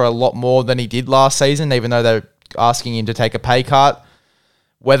asking for a lot more than he did last season, even though they're asking him to take a pay cut.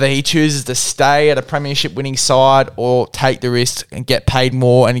 Whether he chooses to stay at a premiership winning side or take the risk and get paid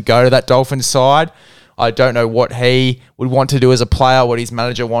more and go to that Dolphins side, I don't know what he would want to do as a player, what his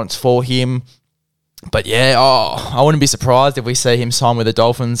manager wants for him. But yeah, I wouldn't be surprised if we see him sign with the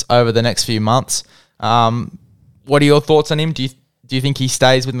Dolphins over the next few months. What are your thoughts on him? Do you think he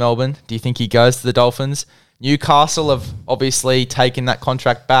stays with Melbourne? Do you think he goes to the Dolphins? Newcastle have obviously taken that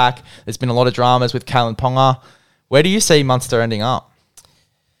contract back. There's been a lot of dramas with Kalen Ponga. Where do you see Munster ending up?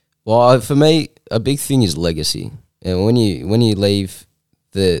 Well, for me, a big thing is legacy. And when you leave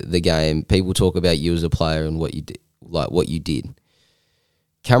the game, people talk about you as a player and what you did.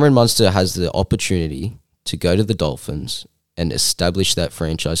 Cameron Munster has the opportunity to go to the Dolphins and establish that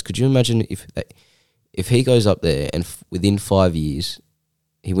franchise. Could you imagine if he goes up there and within 5 years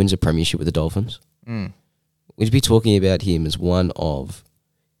he wins a premiership with the Dolphins? We'd be talking about him as one of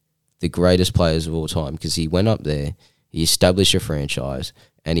the greatest players of all time, because he went up there, he established a franchise,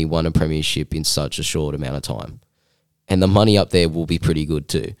 and he won a premiership in such a short amount of time. And the money up there will be pretty good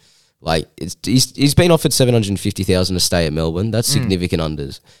too. Like, he's been offered $750,000 to stay at Melbourne. That's significant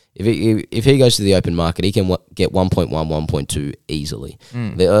unders. If he goes to the open market, he can get 1.1, 1.2 easily.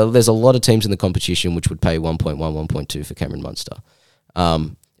 There's a lot of teams in the competition which would pay 1.1, 1.2 for Cameron Munster,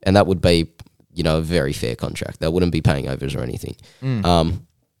 and that would be a very fair contract. That wouldn't be paying overs or anything.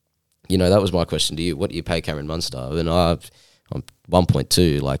 That was my question to you. What do you pay Cameron Munster? And I'm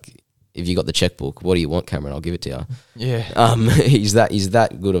 1.2. Like, if you got the checkbook, what do you want, Cameron? I'll give it to you. Yeah. He's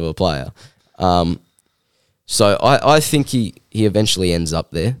that good of a player. So I think he eventually ends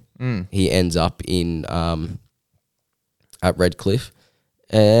up there. He ends up in at Redcliffe,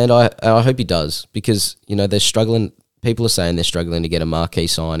 and I hope he does, because they're struggling. People are saying they're struggling to get a marquee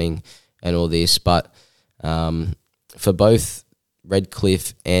signing and all this, but for both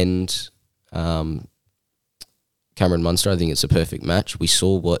Redcliffe and Cameron Munster, I think it's a perfect match. We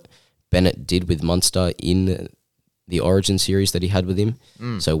saw what Bennett did with Munster in the Origin series that he had with him.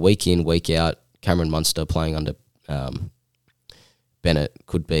 So week in, week out, Cameron Munster playing under Bennett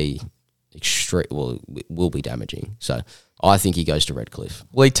could be will be damaging. So I think he goes to Redcliffe.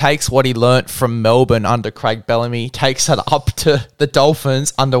 Well, he takes what he learnt from Melbourne under Craig Bellamy, takes it up to the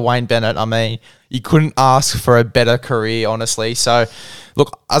Dolphins under Wayne Bennett. I mean, you couldn't ask for a better career, honestly. So,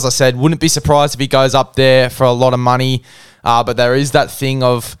 look, as I said, wouldn't be surprised if he goes up there for a lot of money. But there is that thing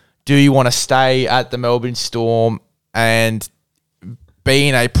of, do you want to stay at the Melbourne Storm and be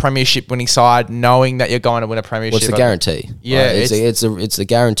in a premiership winning side, knowing that you're going to win a premiership? Well, it's the guarantee. Yeah, right? It's the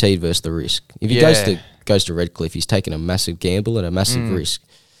guaranteed versus the risk. If he goes to Redcliffe, he's taking a massive gamble and a massive risk.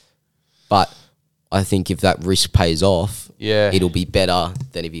 But I think if that risk pays off, it'll be better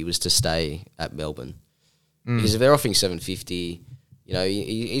than if he was to stay at Melbourne. Because if they're offering $750,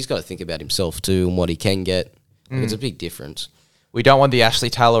 he's got to think about himself too and what he can get. It's a big difference. We don't want the Ashley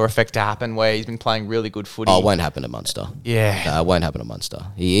Taylor effect to happen where he's been playing really good footy. Oh, it won't happen at Munster. Yeah. No, it won't happen at Munster.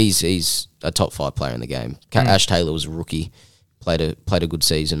 He's a top 5 player in the game. Ash Taylor was a rookie, played a good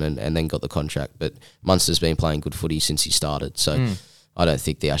season and then got the contract. But Munster's been playing good footy since he started. So I don't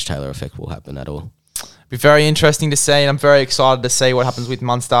think the Ash Taylor effect will happen at all. Be very interesting to see, and I'm very excited to see what happens with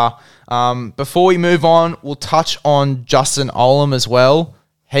Munster. Before we move on, we'll touch on Justin Olam as well.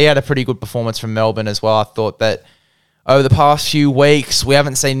 He had a pretty good performance from Melbourne as well. I thought that over the past few weeks, we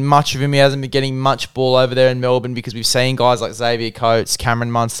haven't seen much of him. He hasn't been getting much ball over there in Melbourne because we've seen guys like Xavier Coates,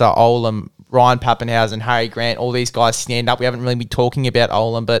 Cameron Munster, Olam, Ryan Pappenhausen, Harry Grant, all these guys stand up. We haven't really been talking about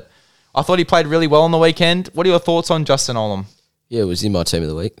Olam, but I thought he played really well on the weekend. What are your thoughts on Justin Olam? Yeah, it was in my team of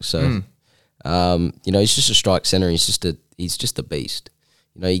the week. So, he's just a strike centre. He's just a beast.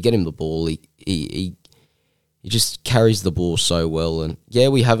 You get him the ball. He just carries the ball so well. And yeah,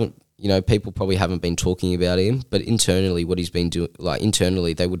 we haven't. People probably haven't been talking about him, but internally, what he's been doing,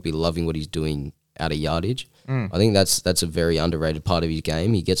 internally, they would be loving what he's doing out of yardage. I think that's a very underrated part of his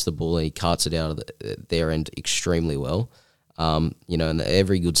game. He gets the ball and he carts it out of their end extremely well. And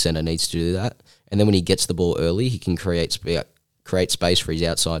every good centre needs to do that. And then when he gets the ball early, he can create space for his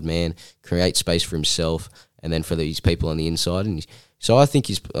outside man, create space for himself, and then for these people on the inside. And so I think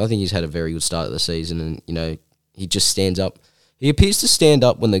he's had a very good start of the season, and he just stands up. He appears to stand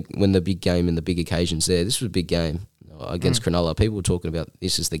up when the big game and the big occasion's there. This was a big game against Cronulla. People were talking about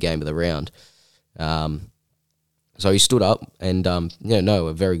this is the game of the round. So he stood up and,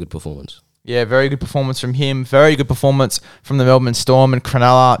 a very good performance. Yeah, very good performance from him. Very good performance from the Melbourne Storm, and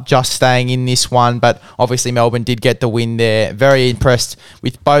Cronulla just staying in this one. But obviously Melbourne did get the win there. Very impressed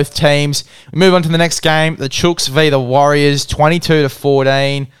with both teams. We move on to the next game. The Chooks v the Warriors,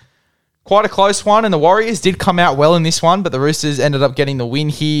 22-14. Quite a close one, and the Warriors did come out well in this one, but the Roosters ended up getting the win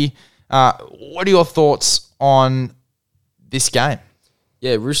here. What are your thoughts on this game?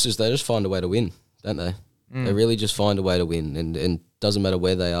 Yeah, Roosters, they just find a way to win, don't they? They really just find a way to win, and doesn't matter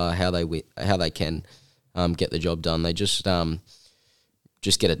where they are, how they win, how they can get the job done. They just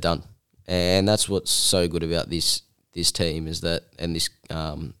get it done, and that's what's so good about this team is that, and this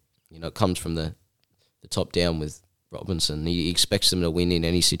it comes from the top down with Robinson. He expects them to win in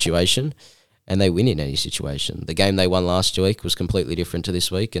any situation, and they win in any situation. The game they won last week was completely different to this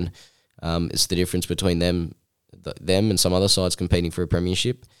week, and it's the difference between them and some other sides competing for a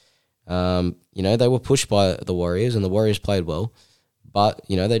premiership. They were pushed by the Warriors, and the Warriors played well, but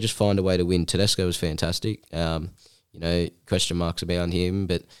they just find a way to win. Tedesco was fantastic. Question marks about him,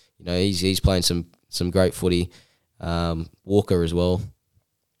 but he's playing some great footy. Walker as well.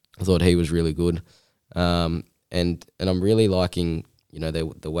 I thought he was really good. And I'm really liking,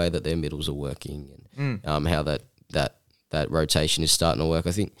 the way that their middles are working and how that rotation is starting to work.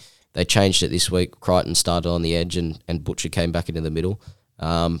 I think they changed it this week. Crichton started on the edge and Butcher came back into the middle.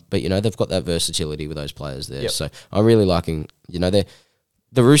 But they've got that versatility with those players there. Yep. So I'm really liking, the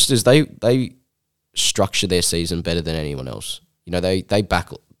Roosters, they structure their season better than anyone else. They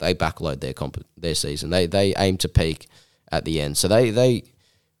backload their season. They aim to peak at the end. So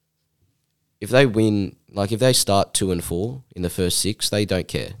if they win, if they start 2-4 in the first 6, they don't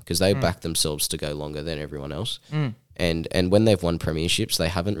care because they back themselves to go longer than everyone else. And when they've won premierships, they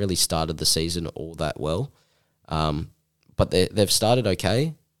haven't really started the season all that well. But they've started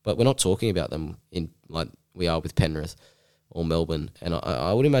okay, but we're not talking about them in like we are with Penrith or Melbourne. And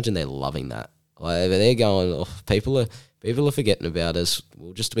I would imagine they're loving that. They're going, oh, people are forgetting about us.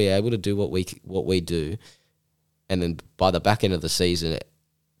 We'll just be able to do what we do. And then by the back end of the season,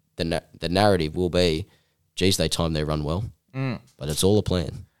 the narrative will be, geez, they timed their run well. But it's all a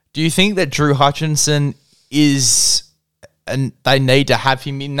plan. Do you think that Drew Hutchinson and they need to have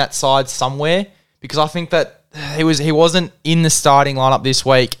him in that side somewhere? Because I think that he wasn't in the starting lineup this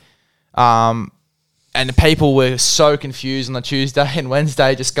week And the people were so confused on the Tuesday and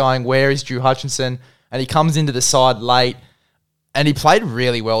Wednesday, just going, where is Drew Hutchinson? And he comes into the side late, and he played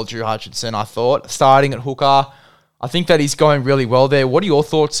really well, Drew Hutchinson, I thought, starting at hooker. I think that he's going really well there. What are your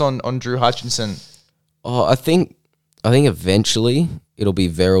thoughts on Drew Hutchinson? Oh, I think eventually it'll be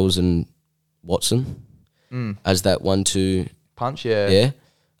Verrills and Watson as that 1-2 punch. Yeah. Yeah.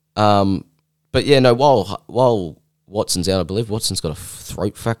 But yeah, no. While Watson's out, I believe Watson's got a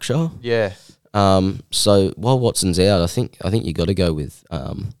throat fracture. Yeah. So while Watson's out, I think you got to go with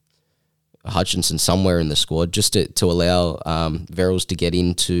Hutchinson somewhere in the squad just to allow Verrills to get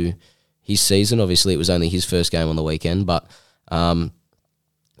into his season. Obviously, it was only his first game on the weekend, but I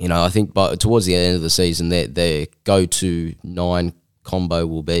think towards the end of the season, their go-to 9 combo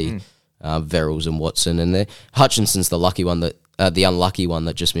will be Verrills and Watson, and Hutchinson's the unlucky one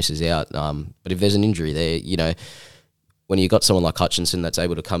that just misses out. But if there's an injury there, when you got someone like Hutchinson that's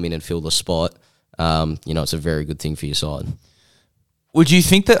able to come in and fill the spot, it's a very good thing for your side. Would you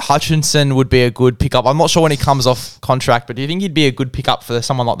think that Hutchinson would be a good pickup? I'm not sure when he comes off contract, but do you think he'd be a good pickup for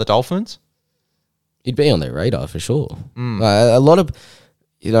someone like the Dolphins? He'd be on their radar for sure. A lot of,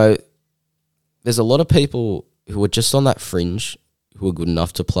 there's a lot of people who are just on that fringe who are good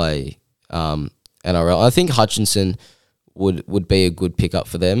enough to play NRL. I think Hutchinson would be a good pickup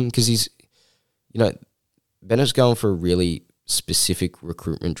for them because he's, Bennett's going for a really specific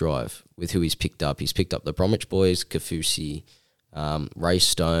recruitment drive with who he's picked up. He's picked up the Bromwich boys, Kafusi, Ray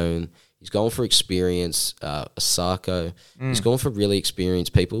Stone. He's going for experience, Asako. He's gone for really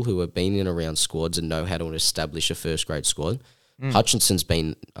experienced people who have been in and around squads and know how to establish a first-grade squad. Hutchinson's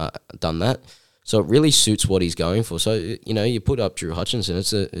been done that. So it really suits what he's going for. So, you put up Drew Hutchinson,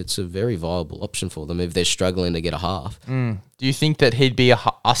 it's a very viable option for them if they're struggling to get a half. Do you think that he'd be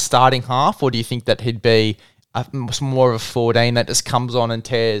a starting half, or do you think that he'd be more of a 14 that just comes on and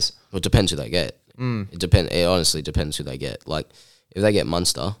tears? Well, it depends who they get. It honestly depends who they get. Like, if they get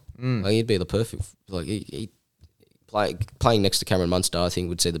Munster, he'd be the perfect... playing next to Cameron Munster, I think,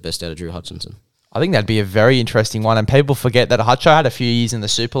 would see the best out of Drew Hutchinson. I think that'd be a very interesting one. And people forget that Hutcho had a few years in the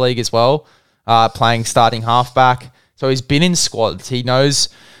Super League as well, playing starting halfback. So he's been in squads. He knows...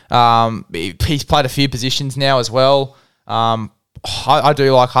 he's played a few positions now as well. I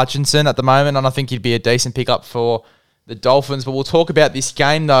do like Hutchinson at the moment, and I think he'd be a decent pickup for the Dolphins. But we'll talk about this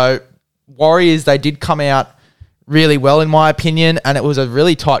game, though. Warriors, they did come out really well, in my opinion, and it was a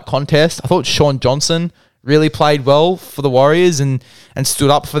really tight contest. I thought Sean Johnson really played well for the Warriors and stood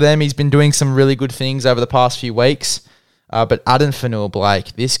up for them. He's been doing some really good things over the past few weeks. But Addin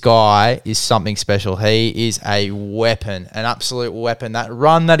Fonua-Blake, this guy is something special. He is a weapon, an absolute weapon. That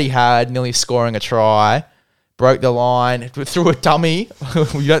run that he had, nearly scoring a try, broke the line, threw a dummy.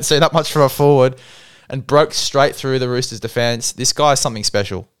 You don't see that much from a forward, and broke straight through the Roosters' defence. This guy is something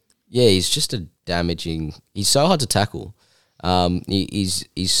special. Yeah, he's just he's so hard to tackle.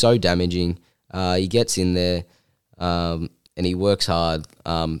 He's so damaging. He gets in there and he works hard.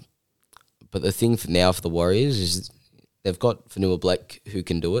 But the thing now for the Warriors is they've got Fonua-Blake who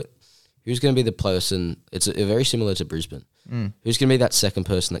can do it. Who's going to be the person? It's very similar to Brisbane. Who's going to be that second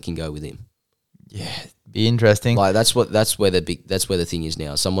person that can go with him? Yeah, be interesting. Like that's where the thing is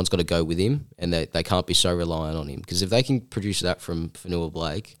now. Someone's got to go with him, and they can't be so reliant on him. Because if they can produce that from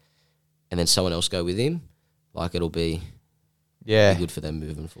Fonua-Blake, and then someone else go with him, like it'll be good for them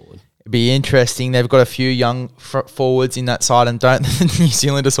moving forward. It'd be interesting. They've got a few young forwards in that side, and don't the New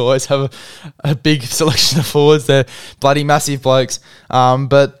Zealanders always have a big selection of forwards? They're bloody massive blokes.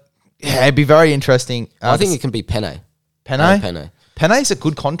 But yeah, it'd be very interesting. I think it can be Penne. Penne? Penne's a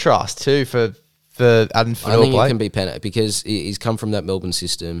good contrast too for Addin Fonua-Blake. I think it can be Penne because he's come from that Melbourne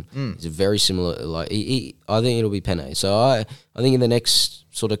system. It's very similar. Like I think it'll be Penne. So I think in the next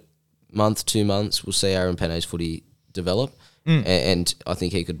sort of month, 2 months, we'll see Aaron Penne's footy develop. And I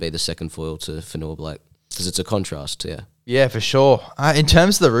think he could be the second foil to Fonua-Blake because it's a contrast, Yeah, for sure. In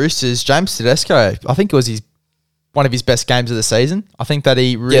terms of the Roosters, James Tedesco, I think it was one of his best games of the season. I think that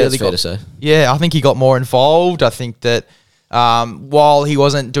he really that's fair to say. Yeah, I think he got more involved. I think that while he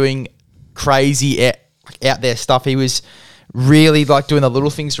wasn't doing crazy out there stuff, he was really like doing the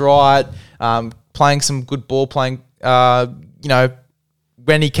little things right, playing some good ball,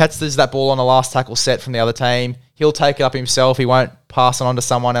 when he catches that ball on a last tackle set from the other team, he'll take it up himself. He won't pass it on to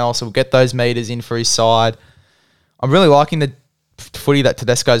someone else. He'll get those meters in for his side. I'm really liking the footy that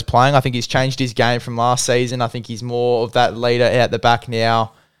Tedesco's playing. I think he's changed his game from last season. I think he's more of that leader out the back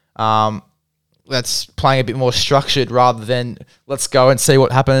now. That's playing a bit more structured rather than let's go and see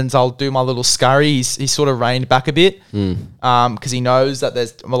what happens. I'll do my little scurry. He's sort of reined back a bit because he knows that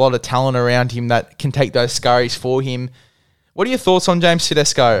there's a lot of talent around him that can take those scurries for him. What are your thoughts on James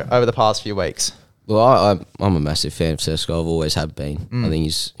Tedesco over the past few weeks? Well, I'm a massive fan of Tedesco. I've always have been. I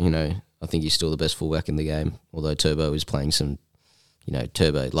think he's still the best fullback in the game. Although Turbo is playing some,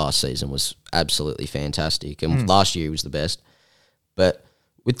 Turbo last season was absolutely fantastic, and last year he was the best. But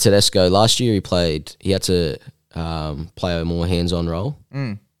with Tedesco, last year he had to play a more hands-on role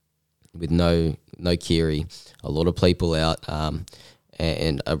with no Keary, a lot of people out,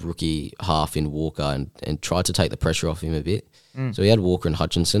 and a rookie half in Walker, and tried to take the pressure off him a bit. So he had Walker and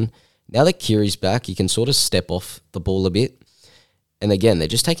Hutchinson. Now that Keary's back, he can sort of step off the ball a bit. And again, they're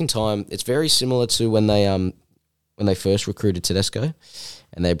just taking time. It's very similar to when they first recruited Tedesco,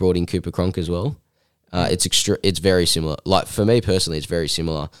 and they brought in Cooper Cronk as well. It's very similar. Like for me personally, it's very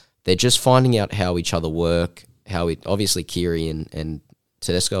similar. They're just finding out how each other work. Obviously Keary and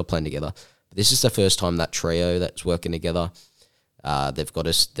Tedesco are playing together. But this is the first time that trio that's working together. They've got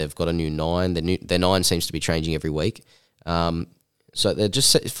a new 9. Their 9 seems to be changing every week. So they're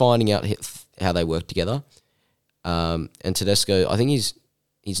just finding out how they work together. And Tedesco, I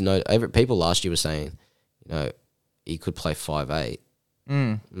think people last year were saying, he could play 5'8".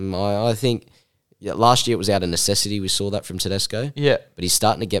 I think last year it was out of necessity. We saw that from Tedesco. Yeah. But he's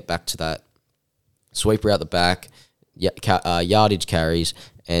starting to get back to that sweeper out the back, yardage carries,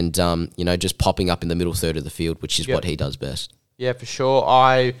 and just popping up in the middle third of the field, which is what he does best. Yeah, for sure.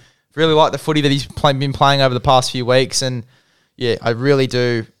 I really like the footy that he's been playing over the past few weeks, and yeah, I really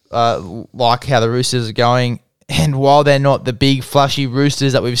do like how the Roosters are going. And while they're not the big flashy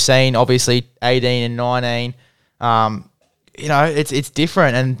Roosters that we've seen, obviously 18 and 19, it's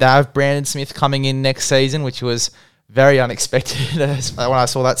different. And they have Brandon Smith coming in next season, which was very unexpected. When I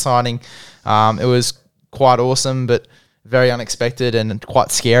saw that signing, it was quite awesome, but very unexpected and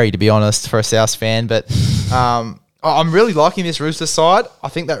quite scary, to be honest, for a South fan. But I'm really liking this Roosters side. I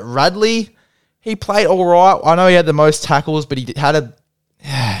think that Radley, he played all right. I know he had the most tackles, but he had a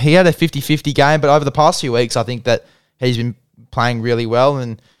 50-50 game. But over the past few weeks, I think that he's been playing really well,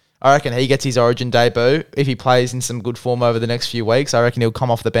 and I reckon he gets his Origin debut. If he plays in some good form over the next few weeks, I reckon he'll come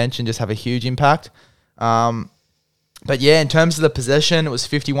off the bench and just have a huge impact. But yeah, in terms of the possession, it was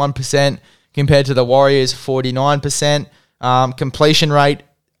 51% compared to the Warriors, 49%. Completion rate,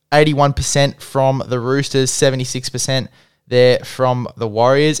 81% from the Roosters, 76% there from the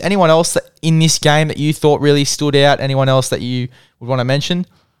Warriors. Anyone else in this game that you thought really stood out? Anyone else that you would want to mention?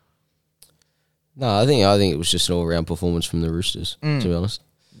 No, I think it was just an all-round performance from the Roosters, to be honest.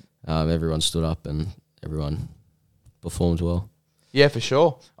 Everyone stood up and everyone performed well. Yeah, for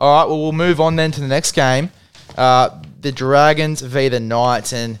sure. All right, well, we'll move on then to the next game. The Dragons v. the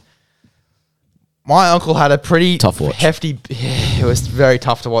Knights, and my uncle had a pretty tough watch. Hefty. It was very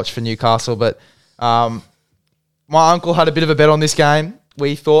tough to watch for Newcastle, but my uncle had a bit of a bet on this game.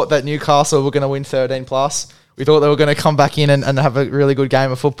 We thought that Newcastle were going to win 13+. We thought they were going to come back in and have a really good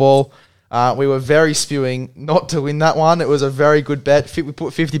game of football. We were very spewing not to win that one. It was a very good bet. We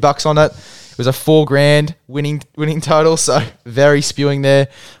put $50 on it. It was a $4,000 winning total, so very spewing there.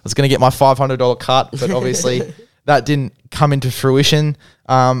 I was going to get my $500 cut, but obviously that didn't come into fruition.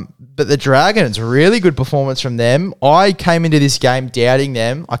 But the Dragons, really good performance from them. I came into this game doubting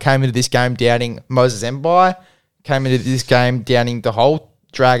them. I came into this game doubting Moses Mbye. Came into this game doubting the whole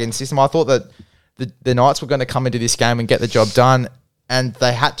Dragon system. I thought that the Knights were going to come into this game and get the job done, and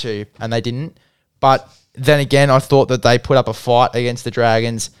they had to, and they didn't. But then again, I thought that they put up a fight against the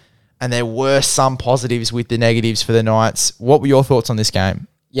Dragons, and there were some positives with the negatives for the Knights. What were your thoughts on this game?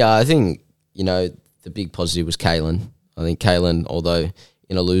 Yeah, I think, the big positive was Kalen. I think Kalen, although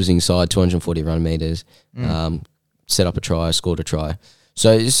in a losing side, 240 run meters, set up a try, scored a try.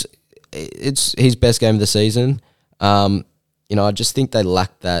 So it's his best game of the season. I just think they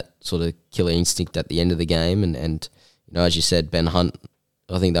lacked that sort of killer instinct at the end of the game. And as you said, Ben Hunt,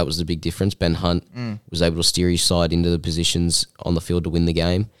 I think that was the big difference. Ben Hunt was able to steer his side into the positions on the field to win the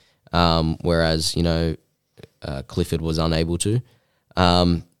game, whereas, Clifford was unable to.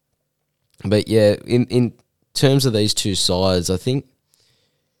 But yeah, in terms of these two sides, I think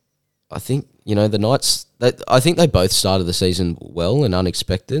the Knights, I think they both started the season well and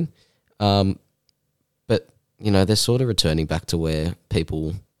unexpected. But, they're sort of returning back to where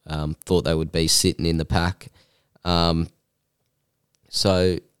people thought they would be, sitting in the pack. So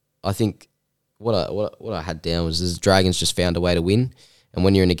I think what I had down was the Dragons just found a way to win. And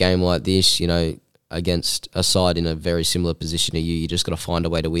when you're in a game like this, against a side in a very similar position to you just got to find a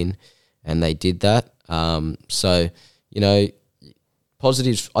way to win. And they did that.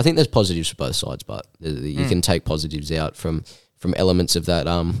 Positives. I think there's positives for both sides, but you can take positives out from elements of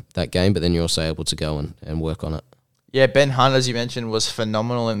that game, but then you're also able to go and work on it. Yeah, Ben Hunt, as you mentioned, was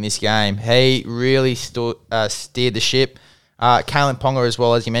phenomenal in this game. He really steered the ship. Kalen Ponga as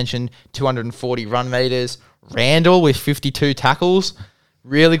well, as you mentioned, 240 run meters. Randall with 52 tackles.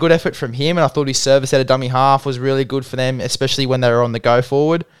 Really good effort from him, and I thought his service out of dummy half was really good for them, especially when they were on the go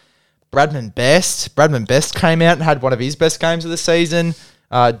forward. Bradman Best came out and had one of his best games of the season.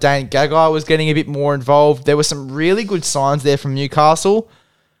 Dane Gagai was getting a bit more involved. There were some really good signs there from Newcastle,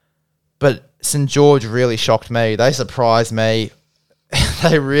 but St. George really shocked me. They surprised me.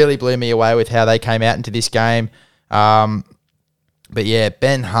 They really blew me away with how they came out into this game. But yeah,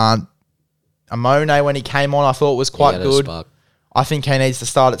 Ben Hunt, Amone when he came on, I thought was quite good. I think he needs to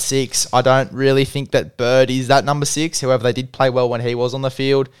start at 6. I don't really think that Bird is that number 6. However, they did play well when he was on the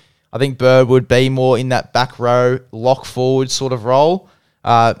field. I think Bird would be more in that back row, lock forward sort of role.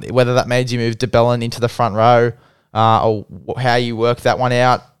 Whether that means you move DeBellin into the front row or how you work that one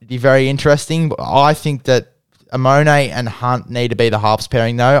out, it'd be very interesting. But I think that Amone and Hunt need to be the halves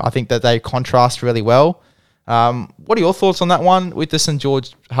pairing, though. I think that they contrast really well. What are your thoughts on that one with the St.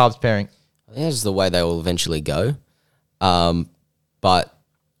 George halves pairing? I think that's the way they will eventually go. But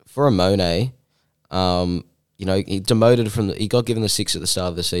for Amone, he got given the 6 at the start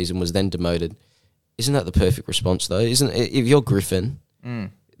of the season, was then demoted. Isn't that the perfect response though? If you're Griffin,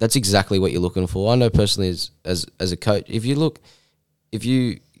 that's exactly what you're looking for. I know personally as a coach, if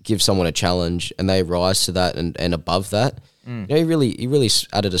you give someone a challenge and they rise to that and above that, he really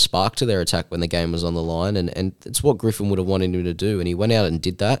added a spark to their attack when the game was on the line, and it's what Griffin would have wanted him to do, and he went out and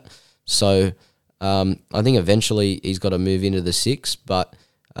did that. So I think eventually he's got to move into the 6, but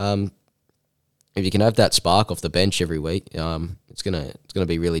if you can have that spark off the bench every week, it's gonna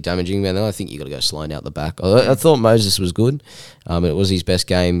be really damaging. And then I think you got to go Sloane out the back. I thought Moses was good. It was his best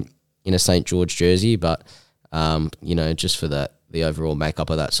game in a St. George jersey, but just for the overall makeup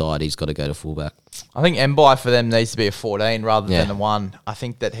of that side, he's got to go to fullback. I think Mbai for them needs to be a 14 rather than the 1. I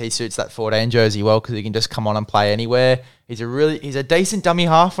think that he suits that 14 jersey well because he can just come on and play anywhere. He's a decent dummy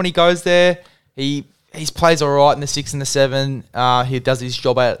half when he goes there. He plays all right in the 6 and the 7. He does his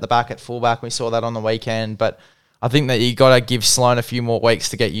job out at the back at fullback. We saw that on the weekend. But I think that you got to give Sloane a few more weeks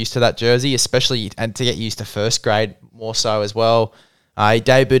to get used to that jersey, especially and to get used to first grade more so as well. He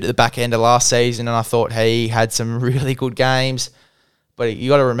debuted at the back end of last season, and I thought he had some really good games. But you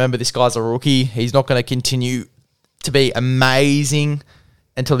got to remember, this guy's a rookie. He's not going to continue to be amazing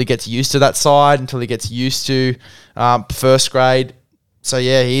until he gets used to that side, until he gets used to first grade. So,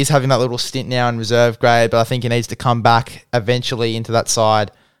 yeah, he is having that little stint now in reserve grade, but I think he needs to come back eventually into that side,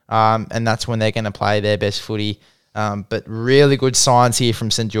 and that's when they're going to play their best footy. But really good signs here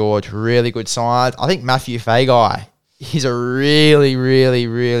from St. George, really good signs. I think Matthew Fagai, he's a really, really,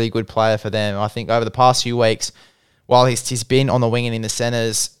 really good player for them. I think over the past few weeks, while he's been on the wing and in the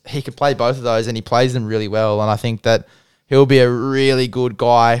centres, he could play both of those, and he plays them really well. And I think that he'll be a really good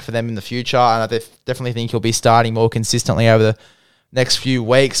guy for them in the future, and I definitely think he'll be starting more consistently over the next few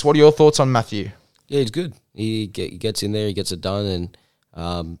weeks. What are your thoughts on Matthew? Yeah, he's good. He gets in there, he gets it done,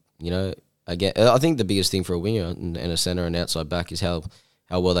 and again, I think the biggest thing for a winger and a centre and outside back is how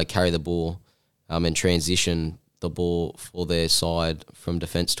well they carry the ball and transition the ball for their side from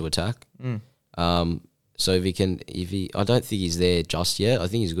defence to attack. So I don't think he's there just yet. I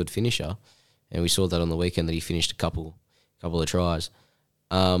think he's a good finisher, and we saw that on the weekend that he finished a couple of tries.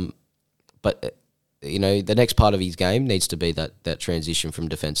 But the next part of his game needs to be that transition from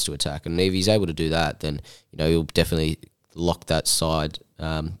defence to attack, and if he's able to do that, then he'll definitely lock that side,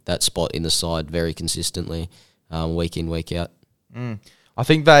 that spot in the side very consistently, week in, week out. I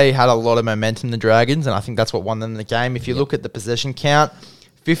think they had a lot of momentum, the Dragons, and I think that's what won them the game. If you look at the possession count,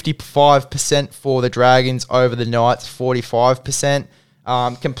 55% for the Dragons over the Knights, 45%.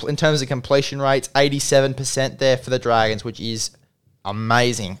 In terms of completion rates, 87% there for the Dragons, which is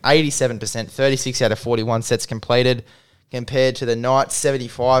amazing. 87%, 36 out of 41 sets completed, compared to the Knights,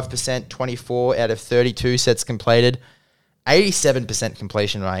 75%, 24 out of 32 sets completed. 87%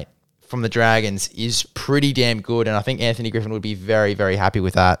 completion rate from the Dragons is pretty damn good, and I think Anthony Griffin would be very, very happy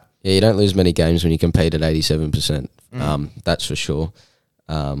with that. Yeah, you don't lose many games when you compete at 87%. That's for sure.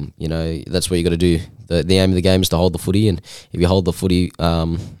 That's what you got to do. The aim of the game is to hold the footy, and if you hold the footy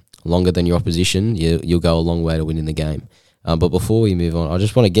longer than your opposition, you'll go a long way to winning the game. But before we move on, I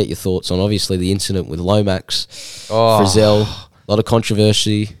just want to get your thoughts on, obviously, the incident with Lomax, Frizzell, a lot of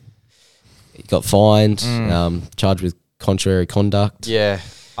controversy. He got fined, charged with contrary conduct. Yeah,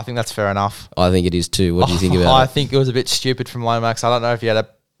 I think that's fair enough. I think it is too. What do you think about it? I think it was a bit stupid from Lomax. I don't know if he had a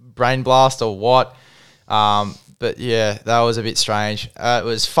brain blast or what. But yeah, that was a bit strange. It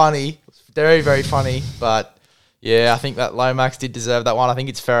was funny, very, very funny. But yeah, I think that Lomax did deserve that one. I think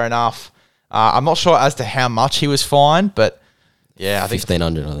it's fair enough. I'm not sure as to how much he was fined, but Yeah, I think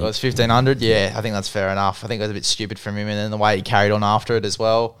 1,500. I it think. was 1,500. Yeah, I think that's fair enough. I think it was a bit stupid from him, and then the way he carried on after it as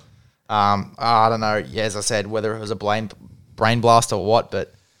well. I don't know. Yeah, as I said, whether it was a brain blast or what,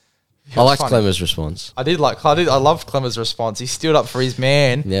 but I liked funny. Clemmer's response. I loved Clemmer's response. He stood up for his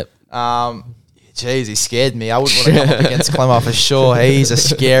man. Yep. Jeez, he scared me. I wouldn't want to come up against Clemmer for sure. He's a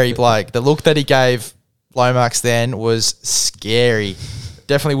scary bloke. The look that he gave Lomax then was scary.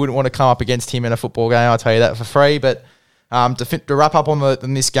 Definitely wouldn't want to come up against him in a football game. I'll tell you that for free. But to wrap up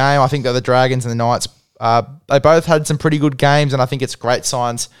on this game, I think that the Dragons and the Knights, they both had some pretty good games, and I think it's great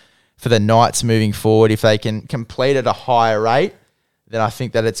signs for the Knights moving forward. If they can complete at a higher rate, then I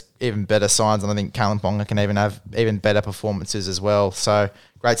think that it's even better signs, and I think Kalimpong can even have even better performances as well. So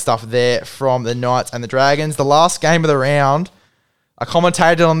great stuff there from the Knights and the Dragons. The last game of the round, I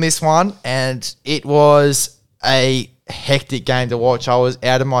commentated on this one, and it was a hectic game to watch. I was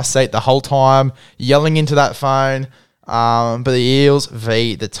out of my seat the whole time, yelling into that phone. But the Eels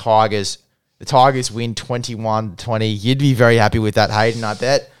v the Tigers. The Tigers win 21-20. You'd be very happy with that, Hayden, I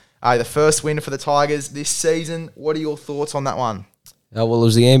bet. The first win for the Tigers this season. What are your thoughts on that one? Well, it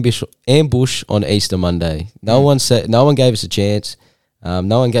was the ambush on Easter Monday. No one gave us a chance.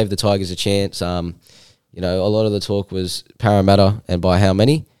 No one gave the Tigers a chance. A lot of the talk was Parramatta and by how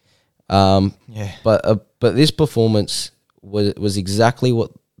many. Yeah. But this performance was exactly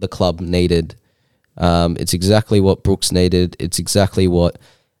what the club needed. It's exactly what Brooks needed. It's exactly what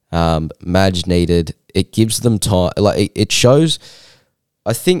Madge needed. It gives them time. It shows.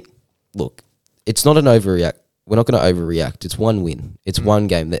 I think. Look, it's not an overreact. We're not going to overreact. It's one win. It's one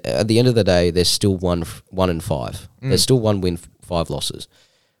game. At the end of the day, there's still 1-5. There's still 1 win, 5 losses.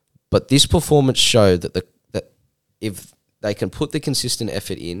 But this performance showed that that if they can put the consistent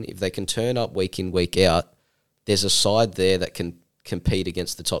effort in, if they can turn up week in, week out, there's a side there that can compete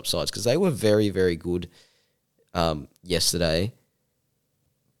against the top sides, because they were very, very good yesterday.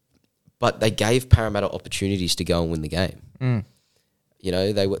 But they gave Parramatta opportunities to go and win the game.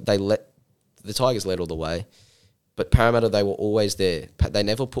 The Tigers led all the way. But Parramatta, they were always there. They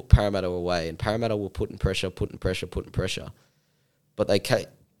never put Parramatta away, and Parramatta were putting pressure. But the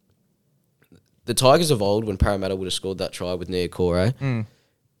Tigers of old, when Parramatta would have scored that try with Niokore,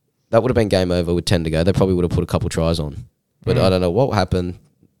 that would have been game over with 10 to go. They probably would have put a couple tries on. But I don't know what happened.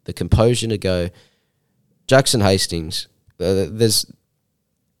 The composure to go. Jackson Hastings, there's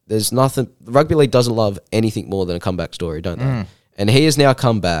nothing. Rugby league doesn't love anything more than a comeback story, don't they? And he has now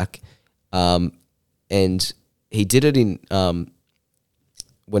come back, and he did it in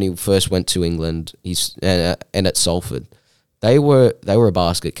when he first went to England. And at Salford, they were a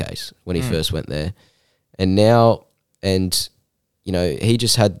basket case when he first went there, and now he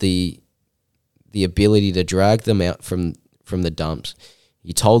just had the ability to drag them out from the dumps.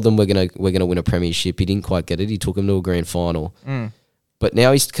 He told them we're gonna win a premiership. He didn't quite get it. He took them to a grand final, but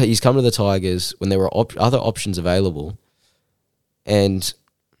now he's come to the Tigers when there were other options available, and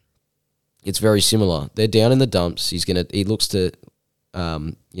it's very similar. They're down in the dumps. He looks to,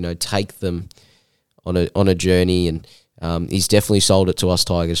 take them on a journey, and he's definitely sold it to us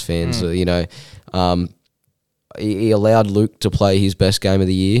Tigers fans. He allowed Luke to play his best game of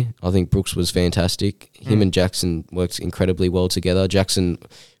the year. I think Brooks was fantastic. Him and Jackson works incredibly well together. Jackson,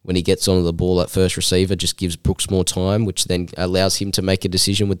 when he gets onto the ball at first receiver, just gives Brooks more time, which then allows him to make a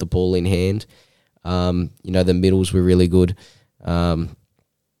decision with the ball in hand. The middles were really good.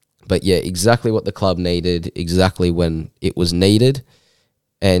 But yeah, exactly what the club needed, exactly when it was needed,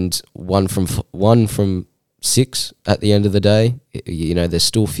 and one from 6 at the end of the day. They're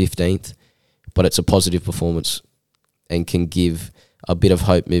still 15th, but it's a positive performance and can give a bit of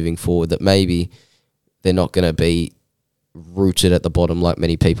hope moving forward that maybe they're not going to be rooted at the bottom like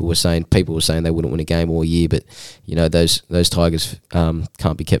many people were saying. People were saying they wouldn't win a game all year, but those Tigers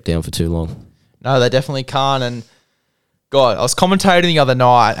can't be kept down for too long. No, they definitely can't. And God, I was commentating the other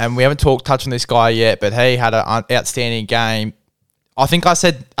night, and we haven't touched on this guy yet, but he had an outstanding game. I think I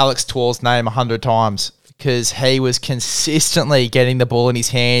said Alex Twall's name 100 times because he was consistently getting the ball in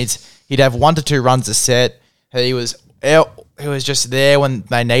his hands. He'd have 1 to 2 runs a set. He was just there when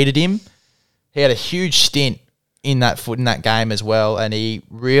they needed him. He had a huge stint in that game as well, and he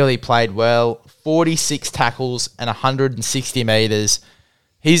really played well. 46 tackles and 160 metres.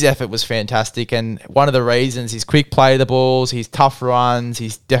 His effort was fantastic, and one of the reasons, his quick play of the balls, his tough runs,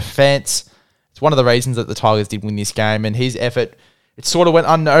 his defence, it's one of the reasons that the Tigers did win this game, and his effort, it sort of went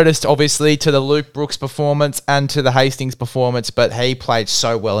unnoticed, obviously, to the Luke Brooks performance and to the Hastings performance, but he played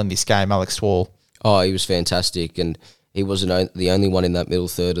so well in this game, Alex Twall. Oh, he was fantastic, and he wasn't the only one in that middle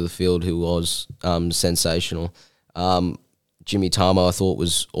third of the field who was Sensational. Jimmy Tama, I thought,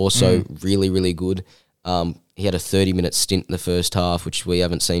 was also really, really good. he had a 30-minute stint in the first half, which we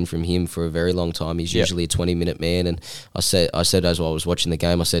haven't seen from him for a very long time. He's usually a 20-minute man. And I said as I was watching the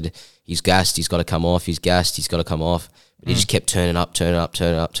game, I said, he's gassed, he's got to come off. He's gassed, he's got to come off. But he just kept turning up.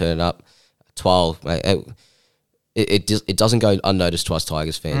 12, mate. It doesn't go unnoticed to us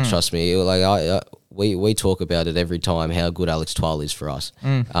Tigers fans. Trust me. Like we talk about it every time how good Alex Twal is for us.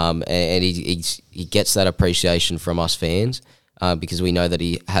 And he gets that appreciation from us fans because we know that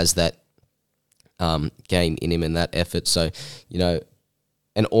he has that game in him and that effort. So, you know,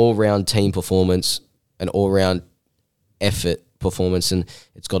 an all-round team performance, an all-round effort performance, and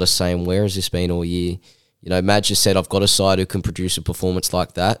it's got to say, where has this been all year? You know, Madge just said, I've got a side who can produce a performance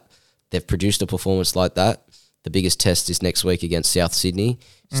like that. They've produced a performance like that. The biggest test is next week against South Sydney,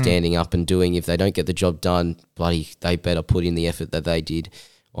 standing up and doing. If they don't get the job done, they better put in the effort that they did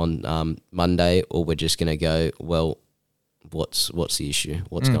on Monday, or we're just going to go, well, what's the issue?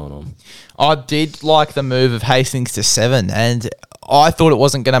 What's going on? I did like the move of Hastings to 7, and I thought it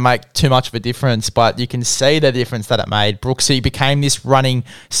wasn't going to make too much of a difference, but you can see the difference that it made. Brooksy became this running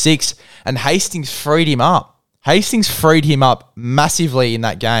 6, and Hastings freed him up. Hastings freed him up massively in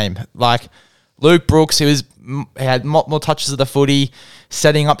that game. Like, Luke Brooks, he had more touches of the footy,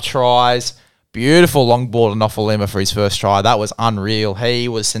 setting up tries. Beautiful long ball to Nofaluma for his first try. That was unreal. He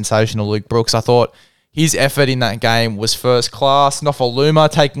was sensational, Luke Brooks. I thought his effort in that game was first class. Nofaluma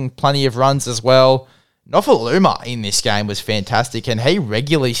taking plenty of runs as well. Nofaluma in this game was fantastic, and he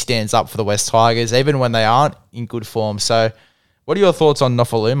regularly stands up for the West Tigers, even when they aren't in good form. So what are your thoughts on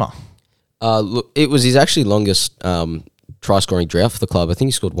Nofaluma? Look, it was his actually longest try-scoring drought for the club. I think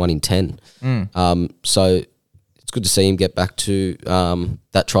he scored 1 in 10. So it's good to see him get back to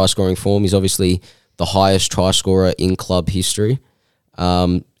that try-scoring form. He's obviously the highest try-scorer in club history.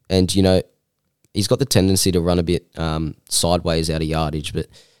 And, you know, he's got the tendency to run a bit sideways out of yardage. But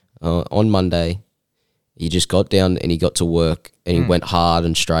on Monday, he just got down and he got to work and he went hard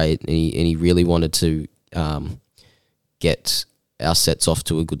and straight and he really wanted to get our sets off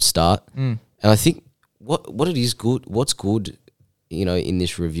to a good start. And I think what it is good, what's good, you know, in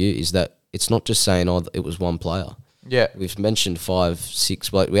this review is that it's not just saying, oh, it was one player. Yeah. We've mentioned 5, 6,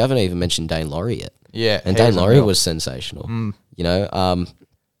 but we haven't even mentioned Dane Laurie yet. Yeah. And Dane Laurie was sensational. You know,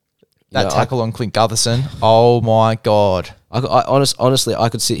 that tackle on Clint Gutherson. Oh my God. Honestly, I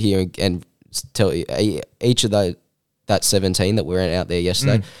could sit here and tell you each of that 17 that were out there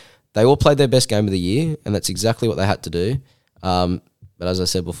yesterday, they all played their best game of the year, and that's exactly what they had to do. But as I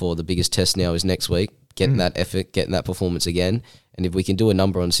said before, the biggest test now is next week, getting that effort, getting that performance again. And if we can do a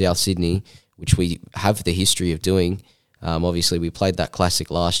number on South Sydney, which we have the history of doing, obviously we played that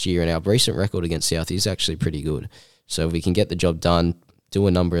classic last year, and our recent record against South is actually pretty good. So if we can get the job done, do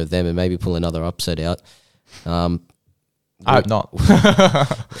a number of them, and maybe pull another upset out. I hope not.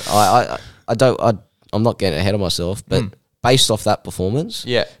 I'm not getting ahead of myself, but based off that performance,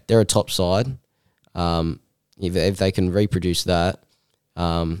 they're a top side. If they can reproduce that,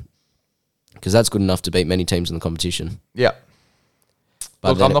 because that's good enough to beat many teams in the competition. Yeah.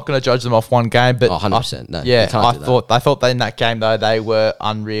 But look, I'm not going to judge them off one game, but 100%. No, I thought that in that game though they were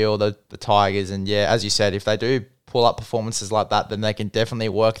unreal, the Tigers, and yeah, as you said, if they do pull up performances like that, then they can definitely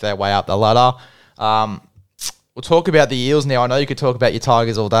work their way up the ladder. We'll talk about the Eels now. I know you could talk about your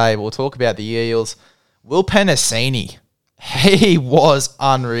Tigers all day, but we'll talk about the Eels. Will Penasini, he was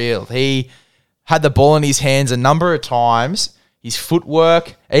unreal. He had the ball in his hands a number of times. His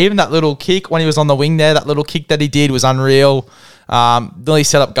footwork, even that little kick when he was on the wing there, that little kick that he did was unreal. Nearly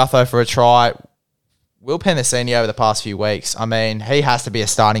set up Gutho for a try. Will Penasini over the past few weeks, I mean, he has to be a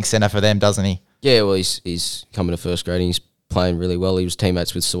starting centre for them, doesn't he? Yeah, well, he's coming to first grade and he's playing really well. He was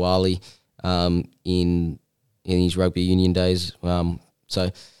teammates with Sawali in his rugby union days.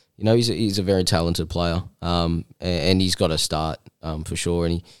 So, you know, he's a very talented player, and he's got to start for sure.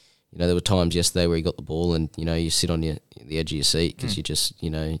 And you know, there were times yesterday where he got the ball and, you know, you sit on the edge of your seat because you just, you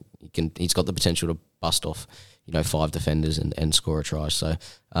know, he's got the potential to bust off, you know, 5 defenders and score a try. So,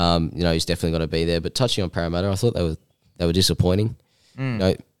 you know, he's definitely got to be there. But touching on Parramatta, I thought they were disappointing. You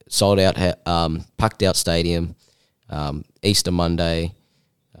know, sold out, packed out stadium, Easter Monday,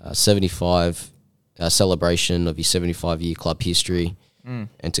 75 celebration of his 75-year club history,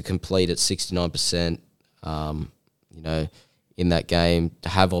 and to complete at 69%, you know, in that game, to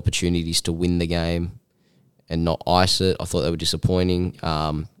have opportunities to win the game and not ice it. I thought they were disappointing.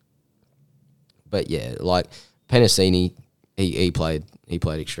 But yeah, like Penasini, he played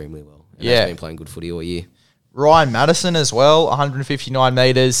extremely well. And he's been playing good footy all year. Ryan Madison as well, 159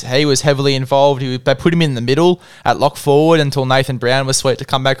 metres. He was heavily involved. They put him in the middle at lock forward until Nathan Brown was sweet to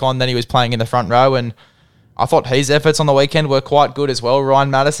come back on. Then he was playing in the front row, and I thought his efforts on the weekend were quite good as well. Ryan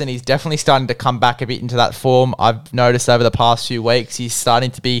Madison, he's definitely starting to come back a bit into that form. I've noticed over the past few weeks he's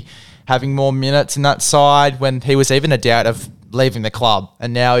starting to be having more minutes in that side when he was even a doubt of leaving the club.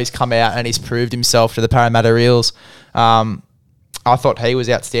 And now he's come out and he's proved himself to the Parramatta Eels. I thought he was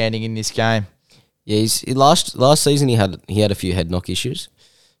outstanding in this game. Yeah, last season he had a few head knock issues.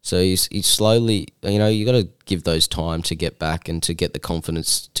 So he's slowly, you got to give those time to get back and to get the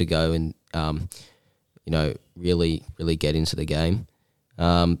confidence to go and, really, really get into the game.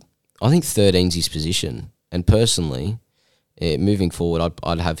 I think 13's his position. And personally, moving forward,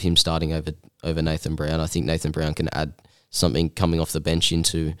 I'd have him starting over Nathan Brown. I think Nathan Brown can add something coming off the bench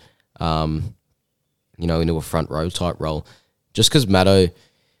into a front row type role. Just because Matto,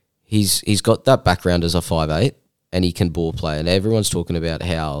 he's got that background as a 5'8", and he can ball play. And everyone's talking about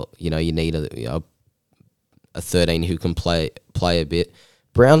how, you need a 13 who can play a bit.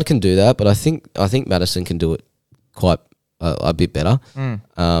 Brown can do that, but I think Madison can do it quite a bit better.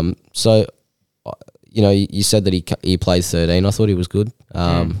 So, you said that he played 13. I thought he was good.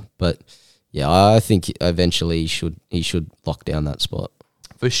 But yeah, I think eventually he should lock down that spot.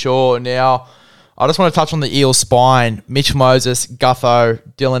 For sure. Now, I just want to touch on the Eels spine. Mitch Moses, Gutho,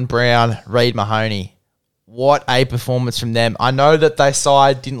 Dylan Brown, Reid Mahoney. What a performance from them. I know that their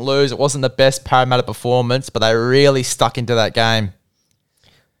side didn't lose. It wasn't the best Parramatta performance, but they really stuck into that game.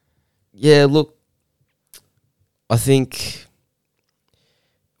 Yeah, look, I think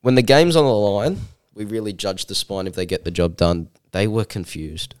when the game's on the line, we really judge the spine if they get the job done. They were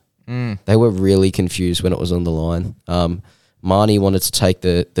confused. They were really confused when it was on the line. Marnie wanted to take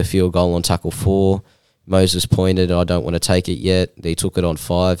the field goal on tackle 4. Moses pointed, I don't want to take it yet. He took it on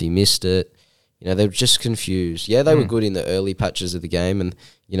 5. He missed it. They were just confused. Yeah, they were good in the early patches of the game. And,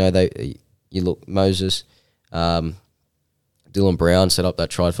 you look, Moses, Dylan Brown set up that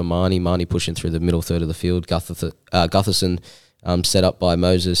try for Marnie. Marnie pushing through the middle third of the field. Gutherson set up by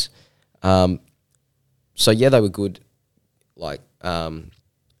Moses. So, yeah, they were good, I'd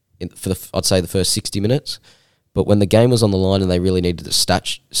say the first 60 minutes. But when the game was on the line and they really needed to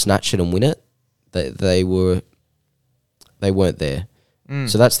snatch it and win it, they weren't there.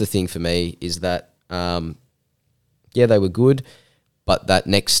 So that's the thing for me is that, they were good, but that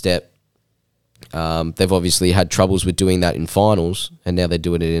next step, they've obviously had troubles with doing that in finals, and now they're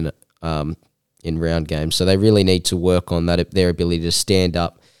doing it in round games. So they really need to work on that, their ability to stand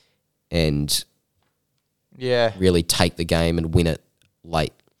up and really take the game and win it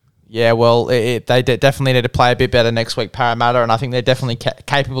late. Yeah, well, they definitely need to play a bit better next week, Parramatta, and I think they're definitely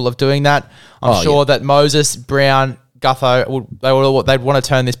capable of doing that. I'm sure that Moses, Brown, Gutho, they'd want to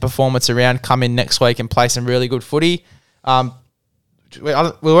turn this performance around, come in next week and play some really good footy. We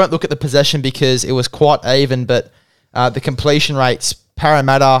won't look at the possession because it was quite even, but the completion rates,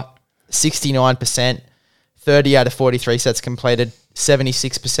 Parramatta, 69%, 30 out of 43 sets completed,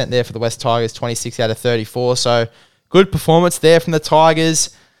 76% there for the West Tigers, 26 out of 34. So good performance there from the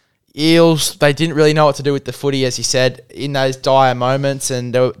Tigers. Eels, they didn't really know what to do with the footy, as you said, in those dire moments,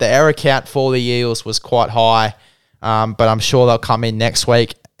 and the error count for the Eels was quite high. But I'm sure they'll come in next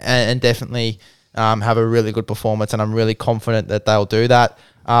week and definitely have a really good performance, and I'm really confident that they'll do that.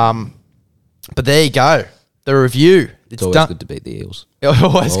 But there you go. The review. It's always good to beat the Eels.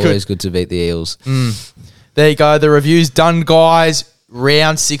 Always good to beat the Eels. There you go. The review's done, guys.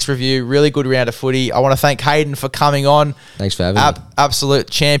 Round 6 review. Really good round of footy. I want to thank Hayden for coming on. Thanks for having me. Absolute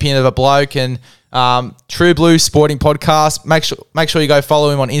champion of a bloke. And True Blue Sporting Podcast. Make sure you go follow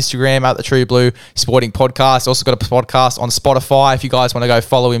him on Instagram at the True Blue Sporting Podcast. Also got a podcast on Spotify if you guys want to go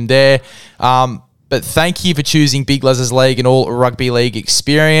follow him there. But thank you for choosing Big Les's League and all rugby league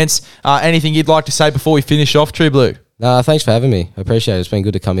experience. Anything you'd like to say before we finish off, True Blue? Thanks for having me. I appreciate it. It's been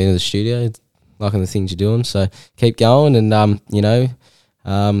good to come into the studio. Liking the things you're doing. So keep going, and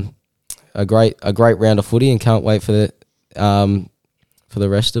a great round of footy, and can't wait for the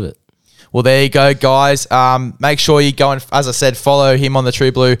rest of it. Well, there you go, guys. Make sure you go and, as I said, follow him on the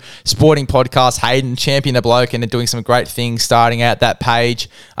True Blue Sporting Podcast. Hayden, champion of bloke, and they're doing some great things starting out that page.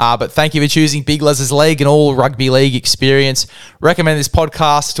 But thank you for choosing Big Les's League and all rugby league experience. Recommend this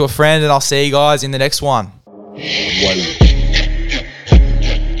podcast to a friend, and I'll see you guys in the next one.